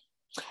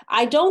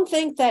 I don't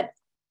think that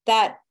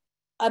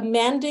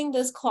amending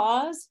this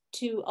clause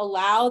to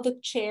allow the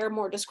chair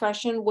more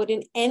discretion would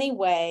in any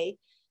way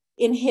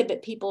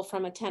inhibit people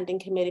from attending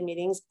committee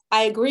meetings.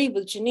 I agree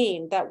with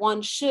Janine that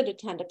one should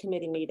attend a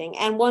committee meeting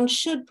and one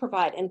should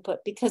provide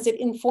input because it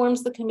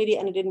informs the committee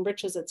and it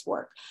enriches its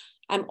work.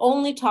 I'm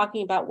only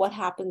talking about what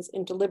happens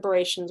in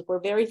deliberations where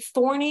very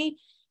thorny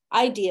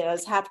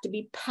ideas have to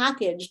be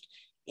packaged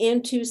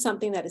into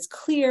something that is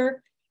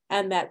clear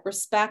and that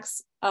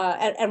respects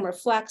and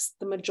reflects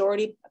the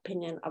majority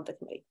opinion of the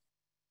committee.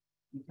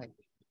 Okay.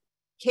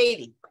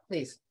 Katie,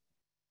 please.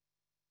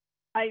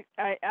 I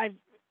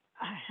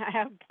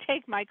have to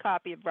take my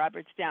copy of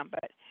Roberts down,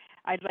 but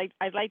I'd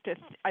like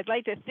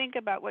to think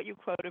about what you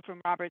quoted from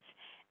Roberts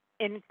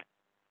in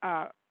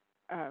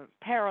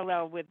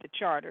parallel with the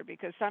charter,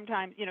 because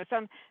sometimes, you know,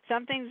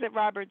 some things that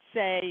Roberts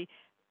say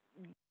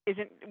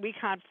we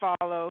can't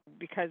follow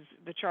because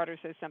the charter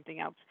says something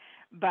else.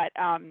 But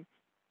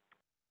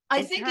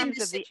I think in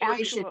this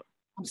situation,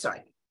 I'm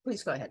sorry,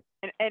 please go ahead.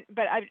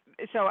 But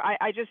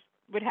I just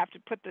would have to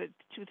put the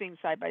two things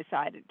side by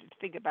side and just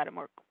think about it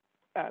more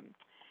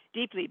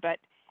deeply. But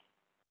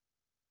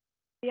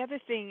the other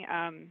thing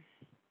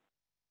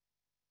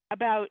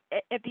about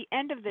at the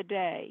end of the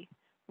day,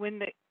 when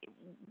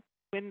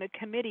the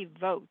committee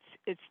votes,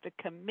 it's the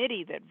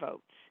committee that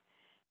votes,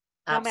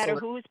 no Absolutely. matter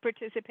who's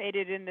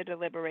participated in the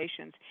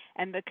deliberations.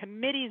 And the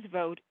committee's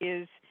vote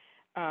is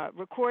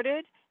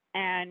recorded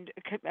and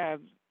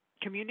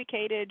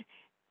communicated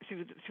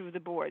through the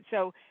board.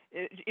 So,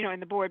 you know, in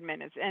the board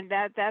minutes, and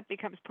that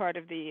becomes part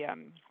of the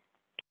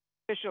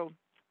official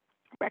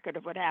record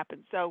of what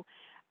happened. So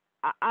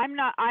I'm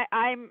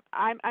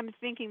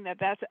thinking that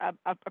that's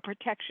a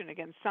protection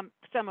against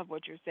some of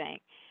what you're saying,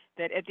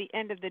 that at the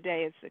end of the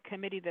day, it's the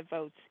committee that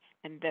votes,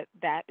 and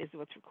that is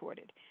what's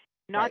recorded.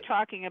 Not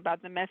talking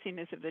about the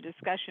messiness of the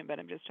discussion, but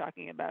I'm just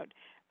talking about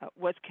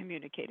what's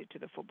communicated to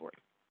the full board.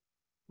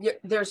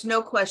 There's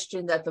no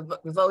question that the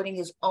voting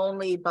is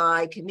only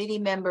by committee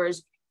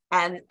members,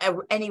 and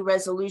any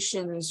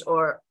resolutions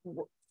or,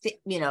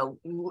 you know,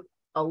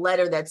 a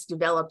letter that's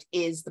developed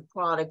is the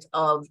product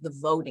of the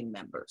voting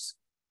members.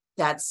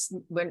 That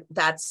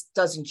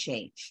doesn't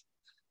change.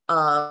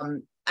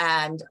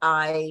 And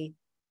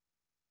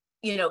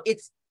you know,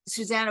 it's,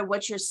 Susanna,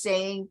 what you're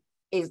saying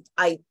is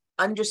I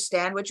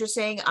understand what you're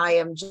saying. I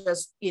am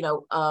just,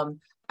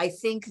 I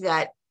think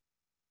that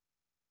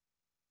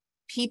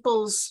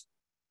people's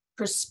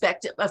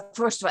perspective,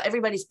 first of all,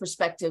 everybody's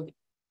perspective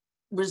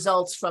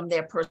results from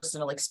their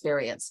personal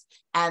experience.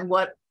 And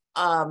what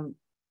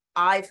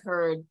I've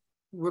heard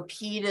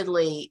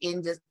repeatedly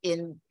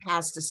in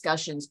past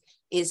discussions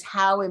is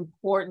how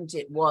important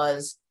it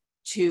was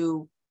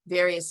to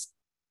various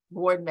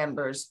board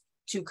members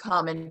to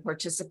come and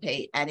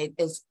participate, and it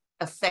has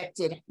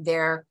affected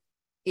their,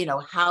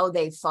 how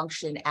they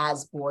function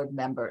as board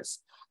members.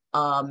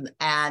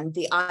 And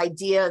the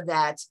idea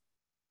that,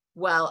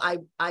 well,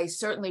 I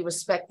certainly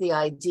respect the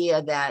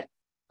idea that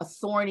a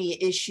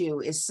thorny issue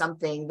is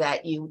something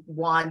that you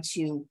want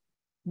to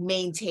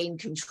maintain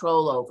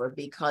control over,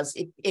 because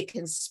it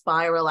can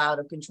spiral out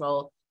of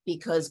control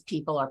because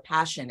people are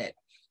passionate.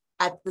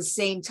 At the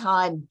same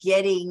time,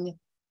 getting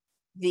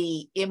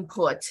the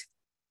input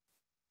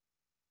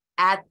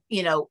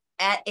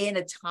in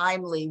a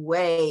timely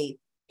way,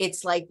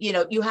 it's like,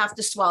 you have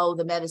to swallow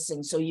the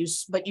medicine.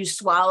 But you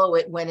swallow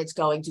it when it's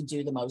going to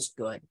do the most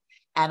good.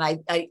 And I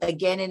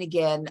again and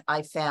again,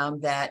 I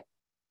found that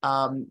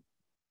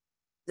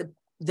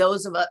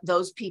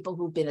those people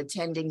who've been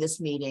attending this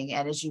meeting,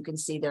 and as you can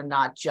see, they're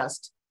not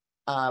just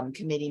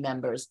committee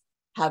members,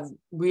 have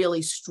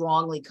really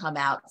strongly come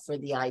out for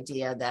the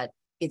idea that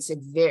it's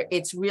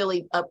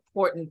really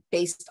important,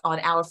 based on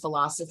our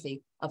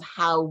philosophy of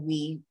how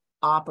we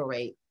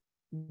operate,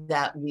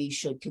 that we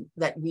should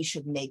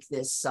make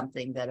this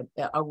something that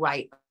a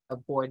right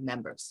of board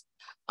members.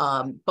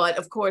 But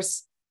of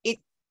course,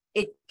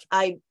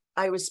 I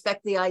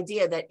respect the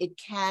idea that it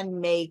can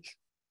make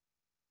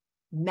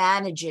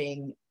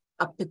managing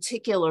a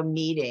particular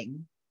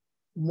meeting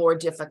more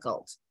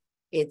difficult.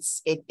 It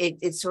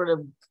sort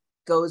of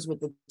goes with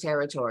the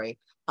territory.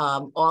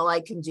 All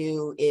I can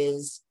do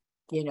is,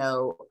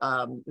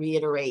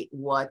 reiterate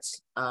what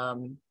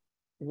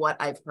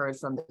I've heard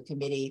from the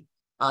committee.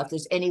 If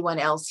there's anyone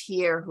else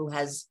here who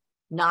has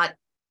not,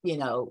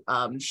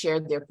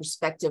 shared their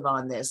perspective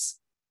on this,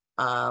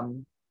 I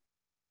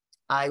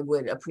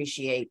would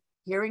appreciate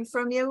hearing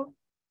from you.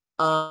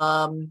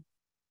 And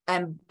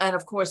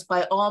of course,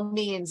 by all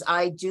means,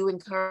 I do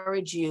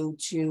encourage you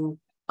to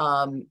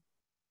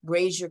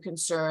raise your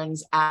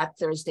concerns at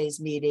Thursday's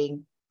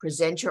meeting,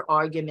 present your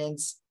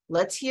arguments.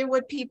 Let's hear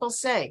what people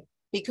say,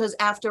 because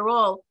after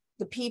all,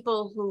 the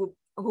people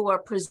who are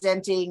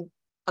presenting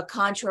a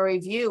contrary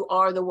view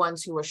are the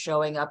ones who are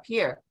showing up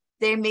here.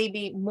 There may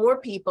be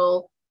more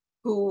people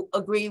who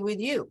agree with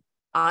you.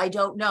 I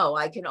don't know.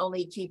 I can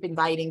only keep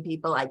inviting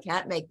people. I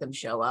can't make them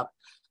show up.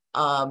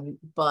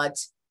 But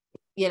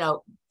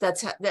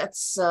that's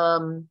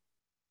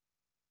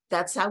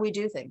how we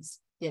do things,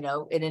 in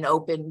an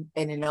open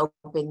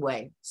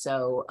way.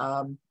 So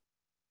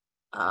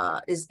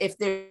if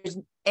there's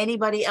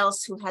anybody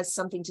else who has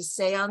something to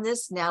say on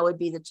this, now would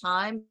be the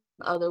time.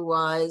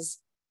 Otherwise,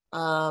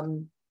 I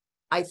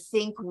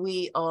think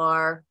we've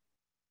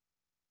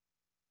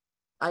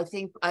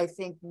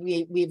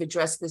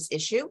addressed this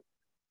issue.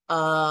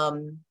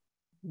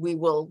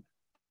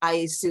 I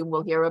assume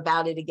we'll hear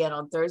about it again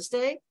on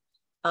Thursday.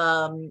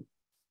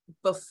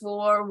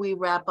 Before we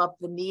wrap up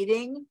the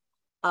meeting,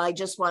 I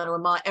just want to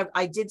remind,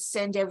 I did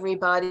send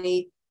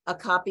everybody a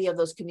copy of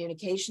those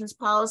communications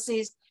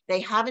policies.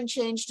 They haven't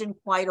changed in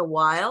quite a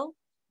while,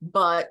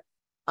 but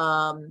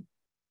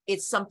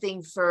it's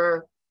something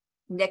for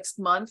next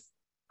month.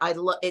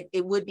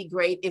 It would be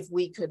great if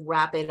we could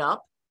wrap it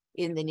up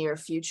in the near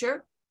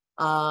future.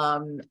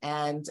 And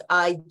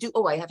I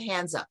have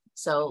hands up.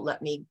 So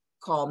let me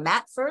call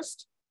Matt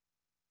first.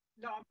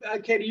 No,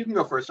 Katie, you can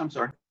go first. I'm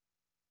sorry.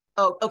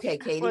 Oh, okay,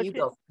 Katie, you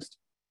go first.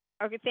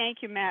 Okay,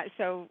 thank you, Matt.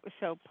 So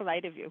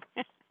polite of you.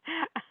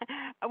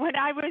 When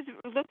I was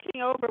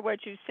looking over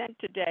what you sent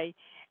today,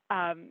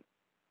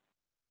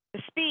 the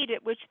speed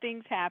at which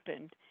things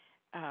happened,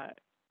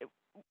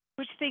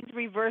 which things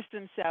reversed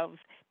themselves,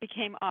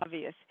 became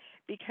obvious,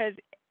 because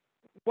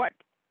what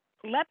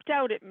leapt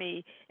out at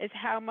me is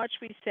how much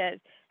this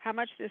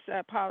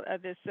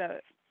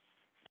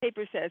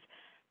paper says,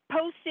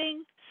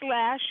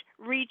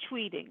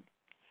 posting/retweeting.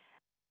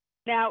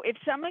 Now, if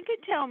someone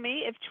could tell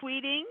me if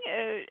tweeting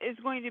is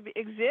going to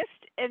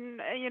exist in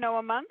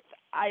a month,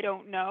 I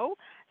don't know.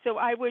 So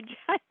I would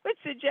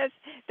suggest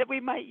that we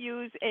might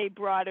use a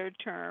broader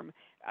term.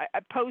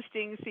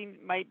 Posting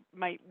might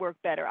work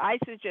better. I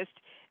suggest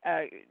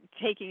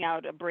taking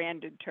out a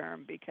branded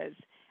term, because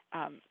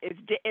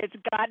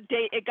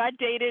it got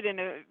dated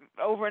in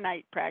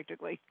overnight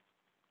practically.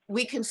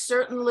 We can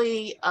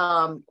certainly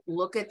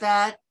look at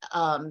that.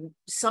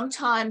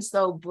 Sometimes,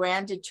 though,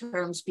 branded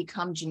terms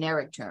become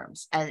generic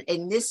terms. And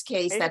in this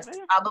case, that's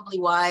probably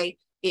why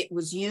it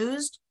was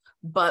used,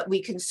 but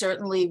we can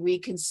certainly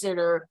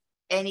reconsider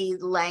any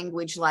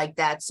language like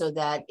that so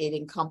that it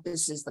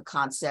encompasses the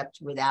concept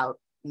without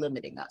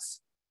limiting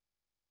us.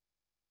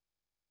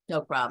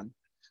 No problem.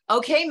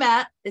 Okay,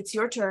 Matt, it's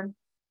your turn.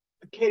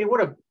 Katie,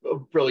 what a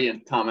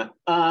brilliant comment.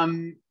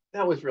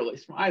 That was really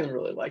smart. I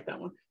really like that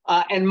one.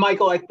 And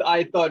Michael,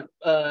 I thought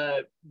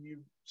you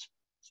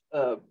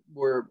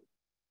were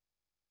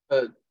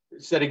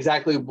said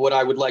exactly what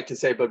I would like to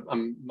say, but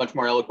much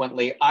more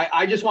eloquently.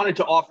 I just wanted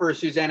to offer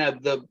Susanna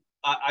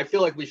I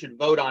feel like we should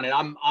vote on it.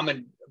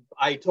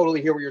 I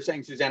totally hear what you're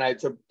saying, Susanna.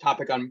 It's a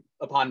topic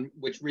upon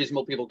which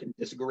reasonable people can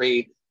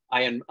disagree.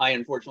 I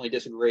unfortunately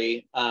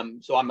disagree.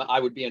 So I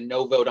would be a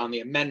no vote on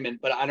the amendment,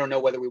 but I don't know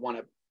whether we want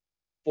to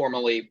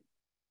formally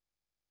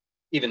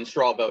even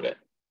straw vote it,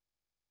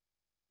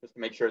 just to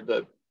make sure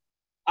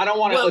I don't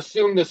want to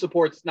assume the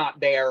support's not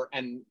there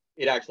and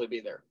it actually be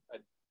there.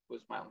 That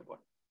was my only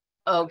point.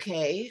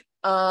 Okay.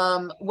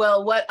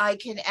 Well, what I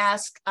can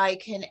ask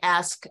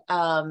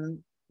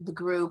the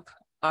group,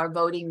 our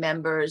voting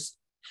members,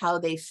 how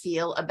they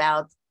feel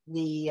about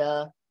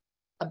the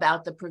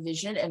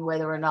provision and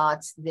whether or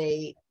not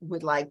they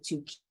would like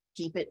to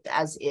keep it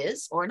as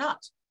is or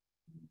not.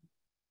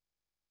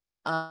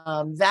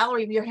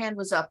 Valerie, your hand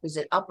was up. Is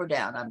it up or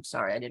down? I'm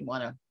sorry, I didn't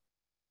want to.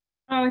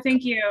 Oh,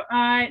 thank you.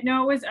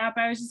 No, it was up.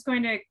 I was just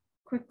going to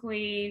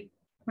quickly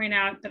point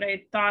out that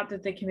I thought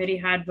that the committee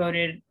had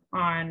voted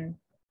on,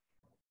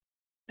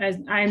 as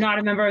I'm not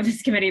a member of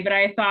this committee, but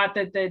I thought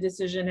that the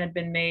decision had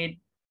been made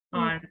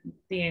on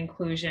the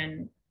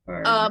inclusion.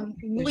 Or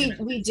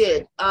we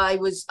did. I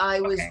was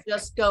Okay.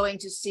 just going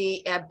to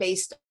see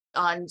based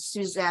on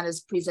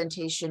Susanna's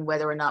presentation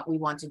whether or not we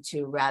wanted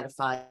to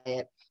ratify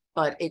it,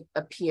 but it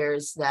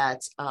appears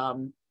that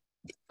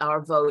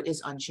our vote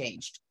is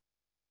unchanged.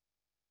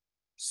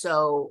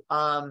 So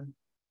I'm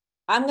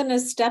going to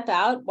step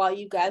out while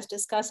you guys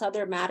discuss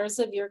other matters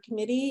of your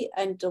committee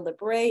and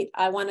deliberate.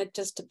 I wanted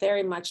just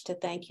very much to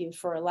thank you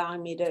for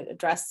allowing me to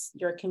address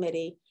your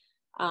committee.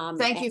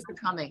 Thank you for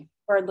coming.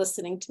 For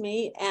listening to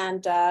me.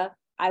 And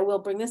I will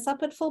bring this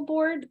up at full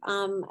board.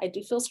 I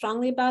do feel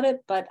strongly about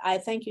it, but I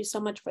thank you so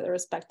much for the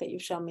respect that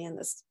you've shown me in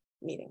this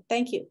meeting.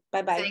 Thank you.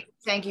 Bye-bye.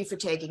 Thank you for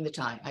taking the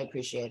time. I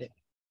appreciate it.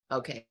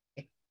 Okay.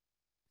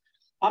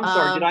 I'm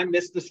sorry, did I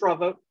miss the straw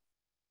vote?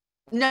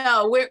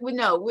 No,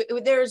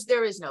 there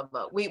is no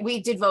vote. We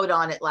did vote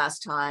on it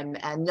last time,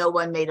 and no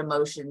one made a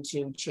motion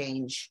to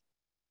change.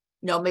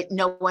 No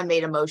one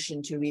made a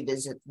motion to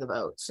revisit the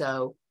vote.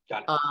 So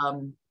got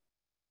it.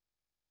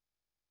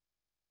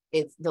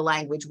 If the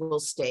language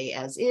will stay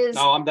as is.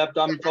 No, I'm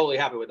totally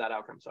happy with that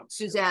outcome. So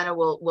Susanna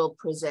will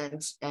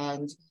present,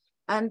 and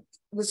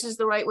this is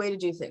the right way to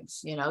do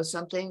things. You know,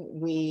 something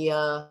we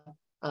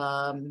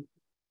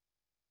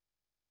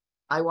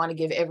I want to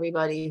give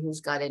everybody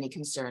who's got any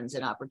concerns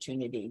an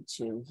opportunity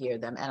to hear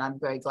them. And I'm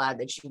very glad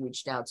that she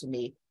reached out to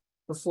me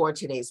before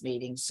today's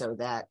meeting so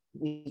that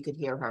we could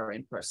hear her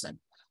in person.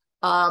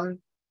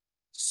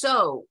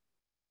 So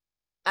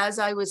as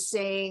I was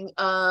saying,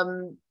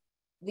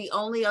 the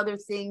only other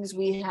things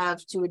we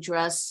have to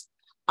address,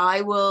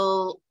 I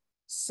will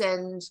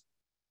send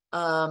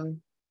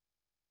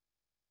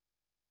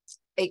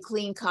a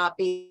clean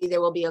copy. There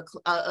will be a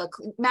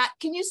Matt,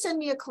 can you send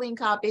me a clean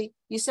copy?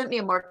 You sent me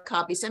a marked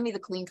copy. Send me the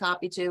clean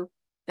copy too.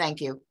 Thank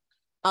you.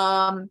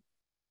 And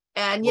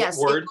yes,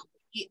 Word?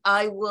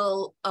 I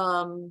will.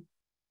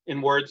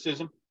 In Word,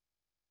 Susan?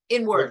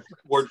 In Word.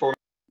 Word format.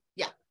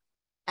 Yeah.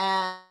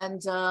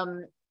 And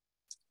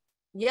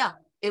yeah,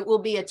 it will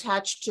be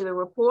attached to the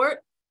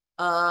report.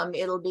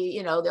 It'll be,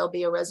 you know, there'll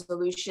be a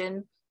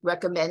resolution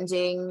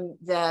recommending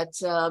that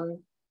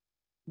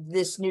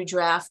this new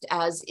draft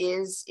as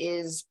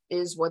is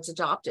what's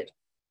adopted,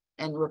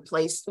 and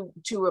replace,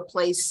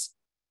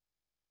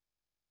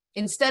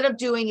 instead of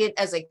doing it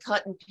as a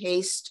cut and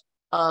paste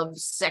of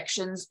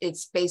sections,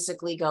 it's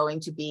basically going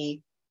to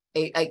be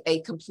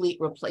a complete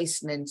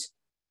replacement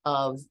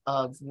of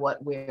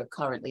what we're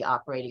currently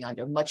operating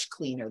under, much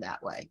cleaner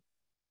that way.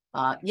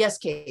 Yes,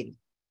 Katie.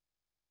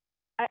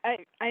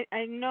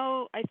 I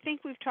know, I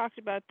think we've talked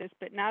about this,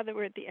 but now that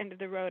we're at the end of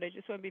the road, I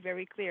just want to be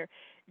very clear.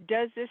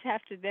 Does this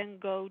have to then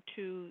go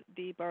to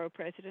the borough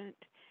president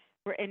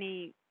for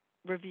any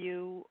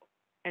review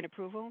and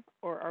approval,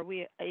 or are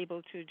we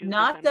able to do?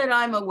 Not that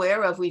I'm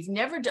aware of. We've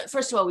never done,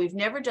 first of all, we've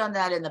never done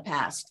that in the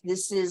past.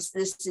 This,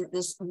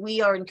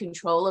 we are in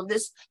control of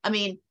this. I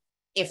mean,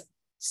 if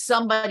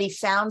somebody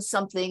found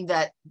something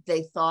that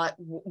they thought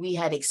we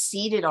had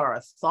exceeded our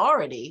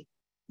authority,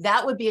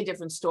 that would be a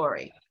different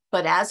story.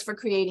 But as for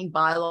creating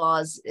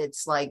bylaws,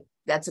 it's like,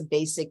 that's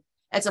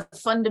a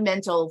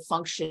fundamental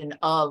function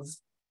of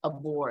a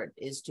board,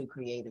 is to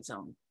create its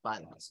own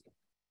bylaws.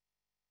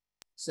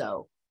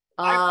 So,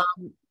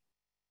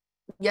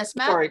 yes,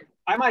 Matt? Sorry,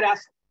 I might,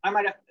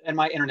 and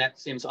my internet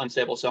seems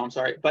unstable, so I'm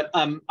sorry, but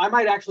I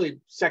might actually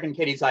second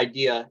Katie's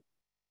idea,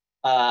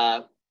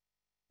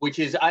 which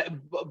is,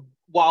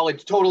 while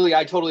it's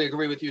I totally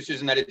agree with you,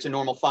 Susan, that it's a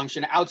normal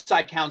function.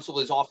 Outside counsel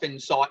is often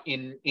sought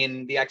in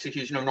the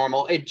execution of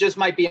normal. It just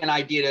might be an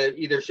idea to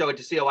either show it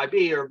to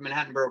COIB or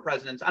Manhattan Borough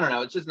Presidents. I don't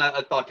know. It's just not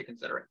a thought to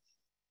consider it.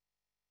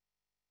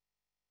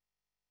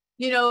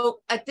 You know,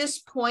 at this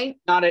point,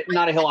 not a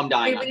hill I'm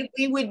dying on.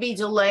 We would be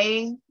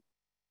delaying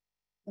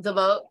the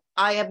vote.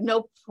 I have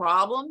no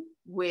problem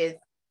with,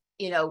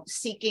 you know,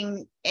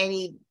 seeking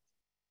any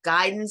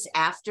guidance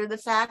after the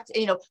fact.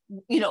 You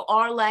know,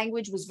 our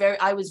language was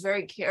I was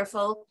very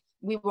careful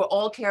we were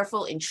all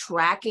careful in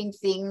tracking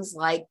things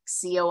like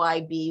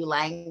COIB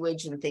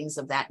language and things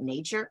of that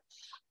nature.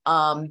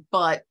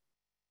 But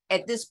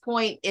at this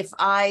point, if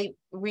I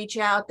reach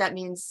out, that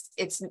means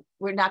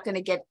we're not going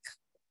to get.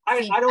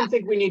 I don't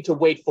think we need to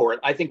wait for it,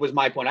 I think was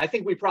my point. I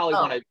think we probably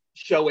want to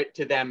show it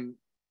to them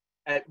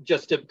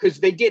because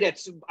they did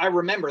it. I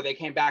remember they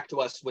came back to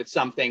us with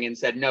something and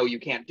said, no, you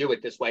can't do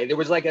it this way. There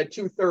was like a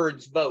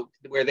 2/3 vote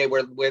where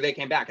they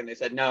came back and they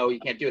said, no, you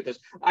can't do it this.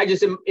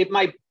 It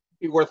might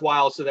be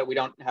worthwhile so that we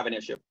don't have an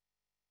issue.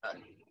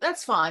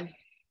 That's fine.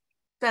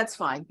 That's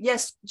fine.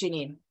 Yes,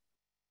 Janine.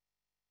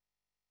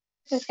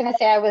 Just going to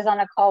say I was on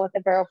a call with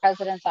the borough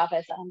president's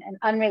office on an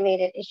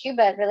unrelated issue,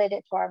 but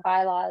related to our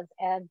bylaws.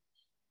 And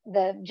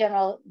the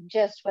general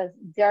gist was,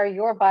 they're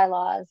your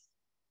bylaws.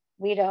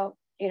 We don't,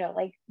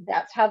 like,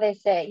 that's how they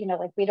say,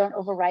 like, we don't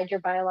override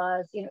your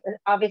bylaws.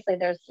 Obviously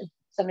there's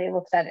somebody who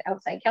looks at it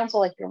outside council,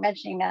 like you were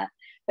mentioning that,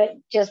 but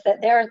just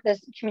that there's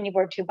community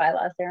board 2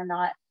 bylaws. They're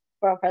not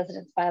borough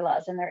president's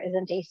bylaws. And there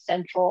isn't a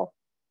central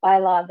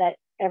bylaw that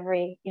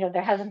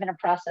there hasn't been a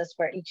process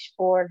where each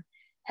board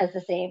has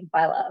the same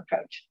bylaw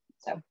approach.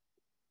 So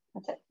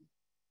that's it.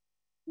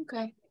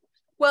 Okay.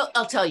 Well,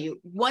 I'll tell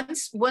you,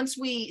 once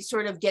we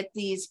sort of get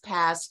these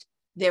passed,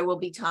 there will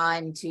be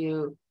time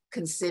to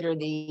consider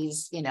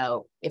these,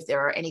 if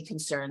there are any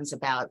concerns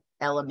about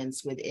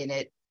elements within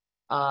it.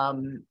 Yeah,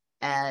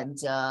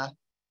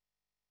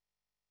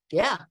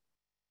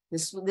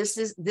 this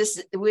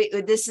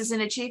is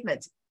an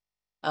achievement.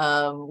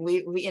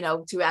 We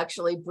to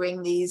actually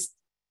bring these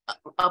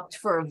up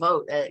for a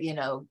vote,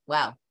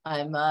 wow,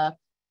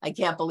 I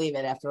can't believe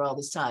it after all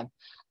this time.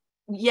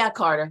 Yeah,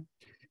 Carter.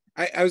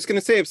 I was going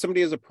to say, if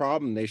somebody has a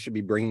problem, they should be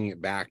bringing it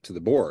back to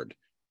the board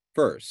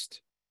first.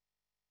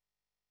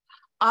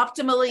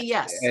 Optimally,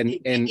 yes. And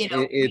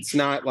it's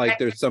not like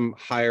there's some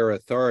higher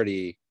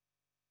authority,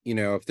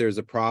 if there's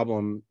a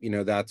problem,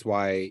 that's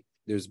why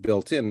there's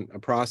a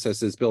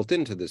process is built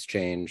into this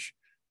change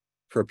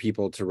for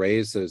people to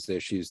raise those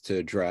issues to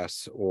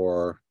address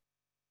or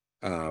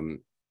to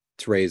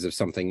raise if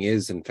something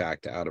is in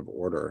fact out of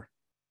order.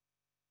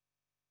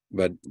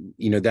 But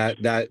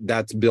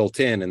that's built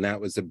in, and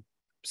that was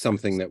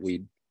something that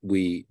we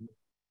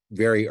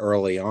very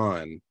early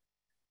on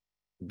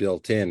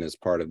built in as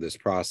part of this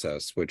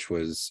process, which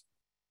was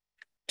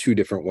 2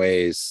 different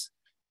ways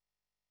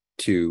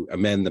to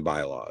amend the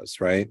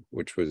bylaws, right?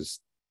 Which was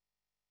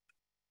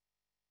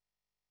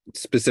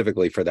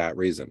specifically for that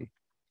reason.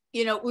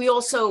 We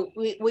also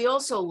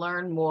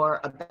learn more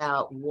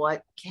about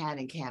what can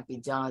and can't be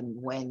done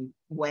when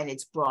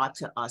it's brought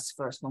to us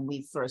first, when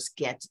we first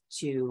get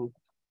to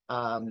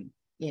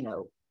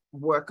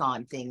work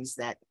on things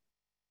that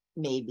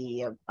may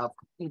be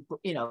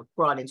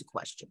brought into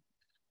question.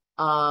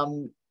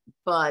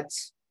 But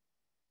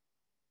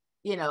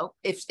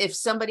if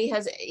somebody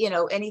has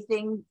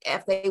anything,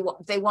 if they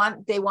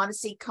want to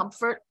seek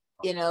comfort,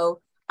 I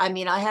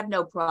mean, I have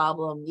no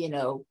problem,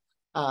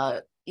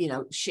 I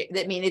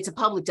mean, it's a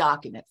public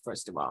document,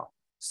 first of all.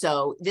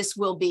 So this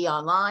will be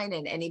online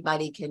and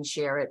anybody can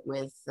share it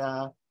with,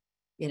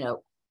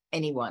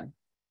 anyone.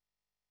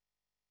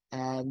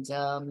 And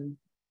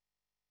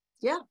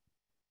yeah,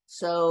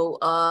 so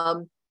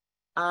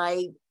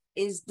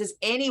does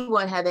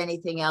anyone have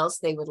anything else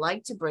they would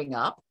like to bring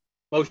up?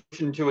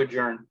 Motion to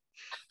adjourn.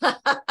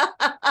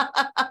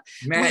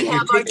 Matt,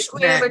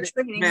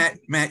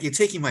 you're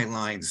taking my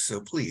lines, so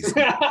please.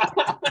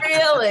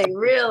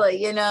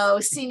 really,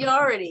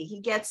 seniority. He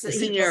gets it.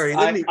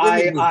 Seniority.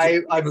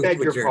 I beg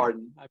your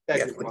pardon. I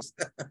beg your pardon.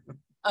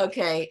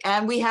 Okay,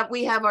 and we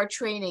have our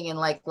training in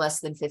like less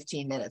than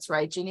 15 minutes,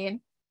 right,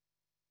 Janine?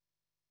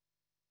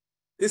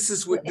 This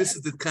is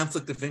the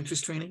conflict of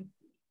interest training.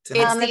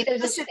 It's the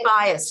implicit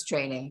bias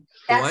training.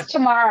 That's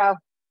tomorrow.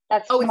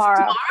 That's tomorrow. It's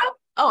tomorrow?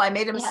 Oh, I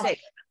made a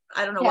mistake.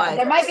 I don't know why.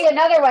 There might be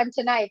another one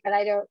tonight, but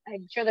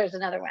I'm sure there's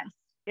another one.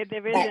 Yeah,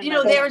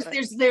 there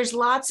is. There's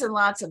lots and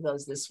lots of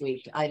those this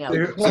week. I know.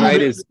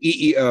 Tonight is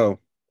EEO.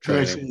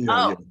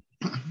 Oh,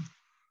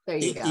 there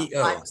you go.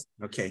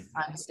 Okay.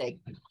 My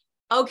mistake.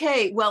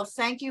 Okay. Well,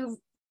 thank you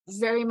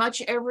very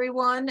much,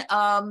 everyone.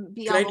 Can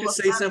I just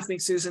say something,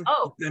 Susan?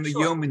 Oh, You've done a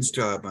yeoman's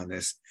job on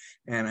this,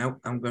 and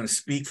I'm going to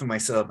speak for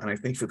myself, and I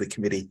think for the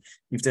committee.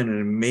 You've done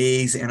an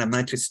amazing, and I'm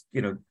not just,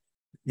 I'm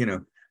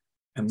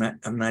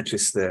not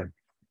just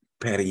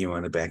patting you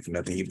on the back for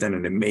nothing. You've done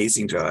an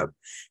amazing job,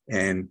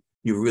 and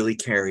you really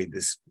carried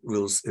this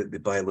the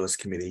bylaws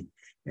committee,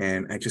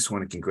 and I just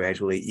want to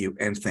congratulate you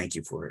and thank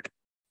you for it.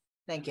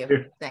 Thank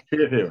you. Thank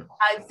you.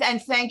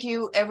 And thank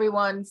you,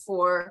 everyone,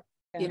 for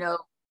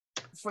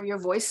for your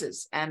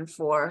voices and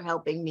for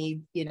helping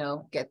me,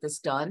 get this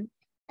done.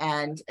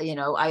 And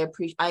I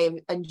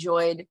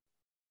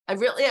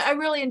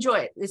really enjoy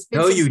it. It's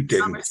been you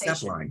didn't.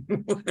 Stop lying.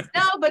 No,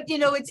 but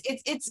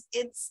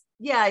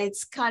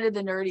it's kind of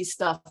the nerdy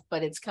stuff,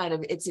 but it's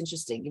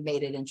interesting. You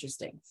made it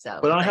interesting. So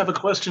but I have a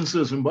question,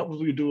 Susan. What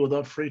will we do with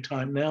our free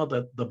time now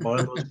that the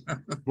bylaws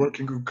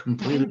working group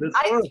completed its work?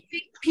 I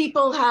think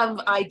people have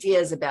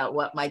ideas about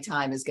what my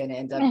time is going to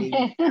end up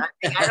being.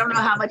 I don't know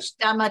how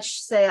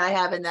much say I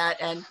have in that.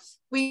 And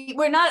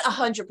we're not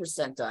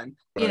 100% done.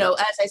 You know,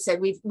 as I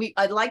said,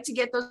 I'd like to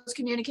get those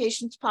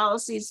communications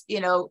policies,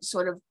 you know,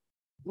 sort of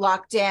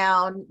locked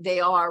down. They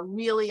are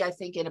really, I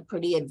think, in a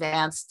pretty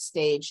advanced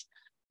stage.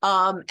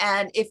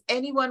 And if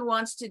anyone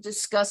wants to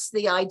discuss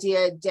the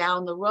idea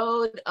down the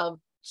road of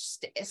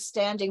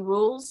standing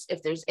rules,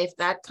 if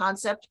that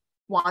concept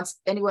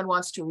anyone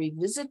wants to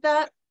revisit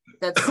that,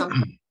 that's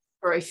something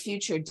for a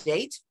future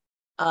date.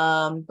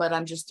 But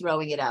I'm just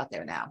throwing it out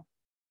there now.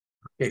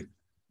 Okay.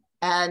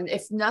 And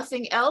if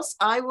nothing else,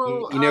 I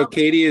will. You know,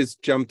 Katie has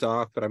jumped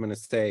off, but I'm going to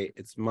say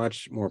it's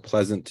much more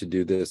pleasant to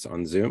do this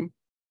on Zoom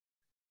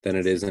than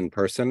it is in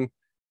person,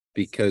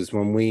 because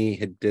when we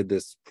did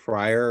this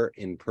prior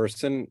in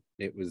person,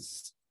 it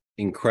was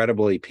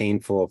incredibly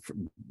painful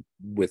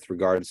with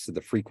regards to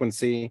the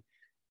frequency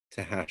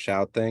to hash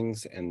out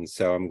things. And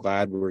so I'm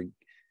glad we're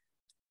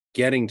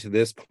getting to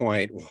this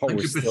point while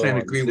we're still on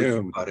agree with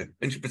Zoom. you about it.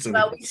 100%.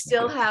 Well,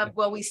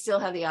 we still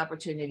have the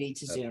opportunity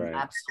to Zoom. Right.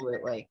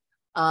 Absolutely.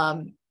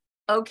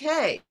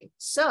 Okay,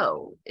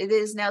 so it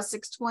is now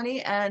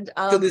 6:20, and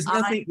So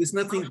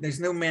there's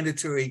no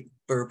mandatory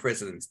borough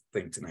president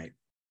thing tonight.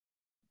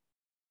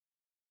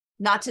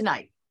 not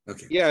tonight.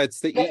 Okay. Yeah,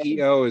 it's the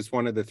EEO is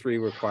one of the 3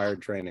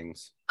 required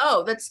trainings.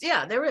 Oh,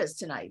 there is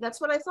tonight.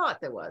 That's what I thought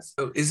there was.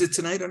 So is it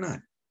tonight or not?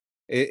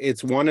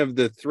 It's one of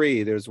the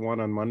 3. There's one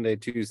on Monday,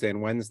 Tuesday,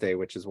 and Wednesday,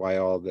 which is why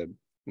all the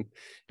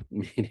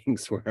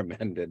meetings were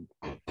amended.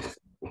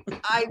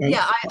 I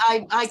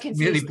confused.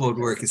 Community board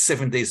work is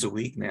 7 days a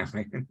week now.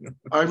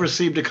 I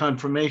received a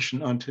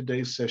confirmation on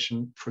today's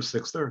session for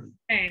 6:30.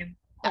 Same.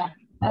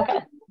 Okay.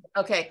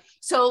 Okay,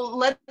 so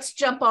let's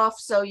jump off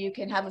so you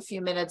can have a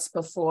few minutes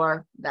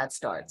before that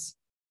starts.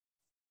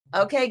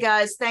 Okay,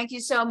 guys, thank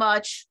you so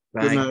much.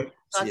 Good night.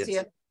 Talk to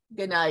you.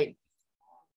 Good night.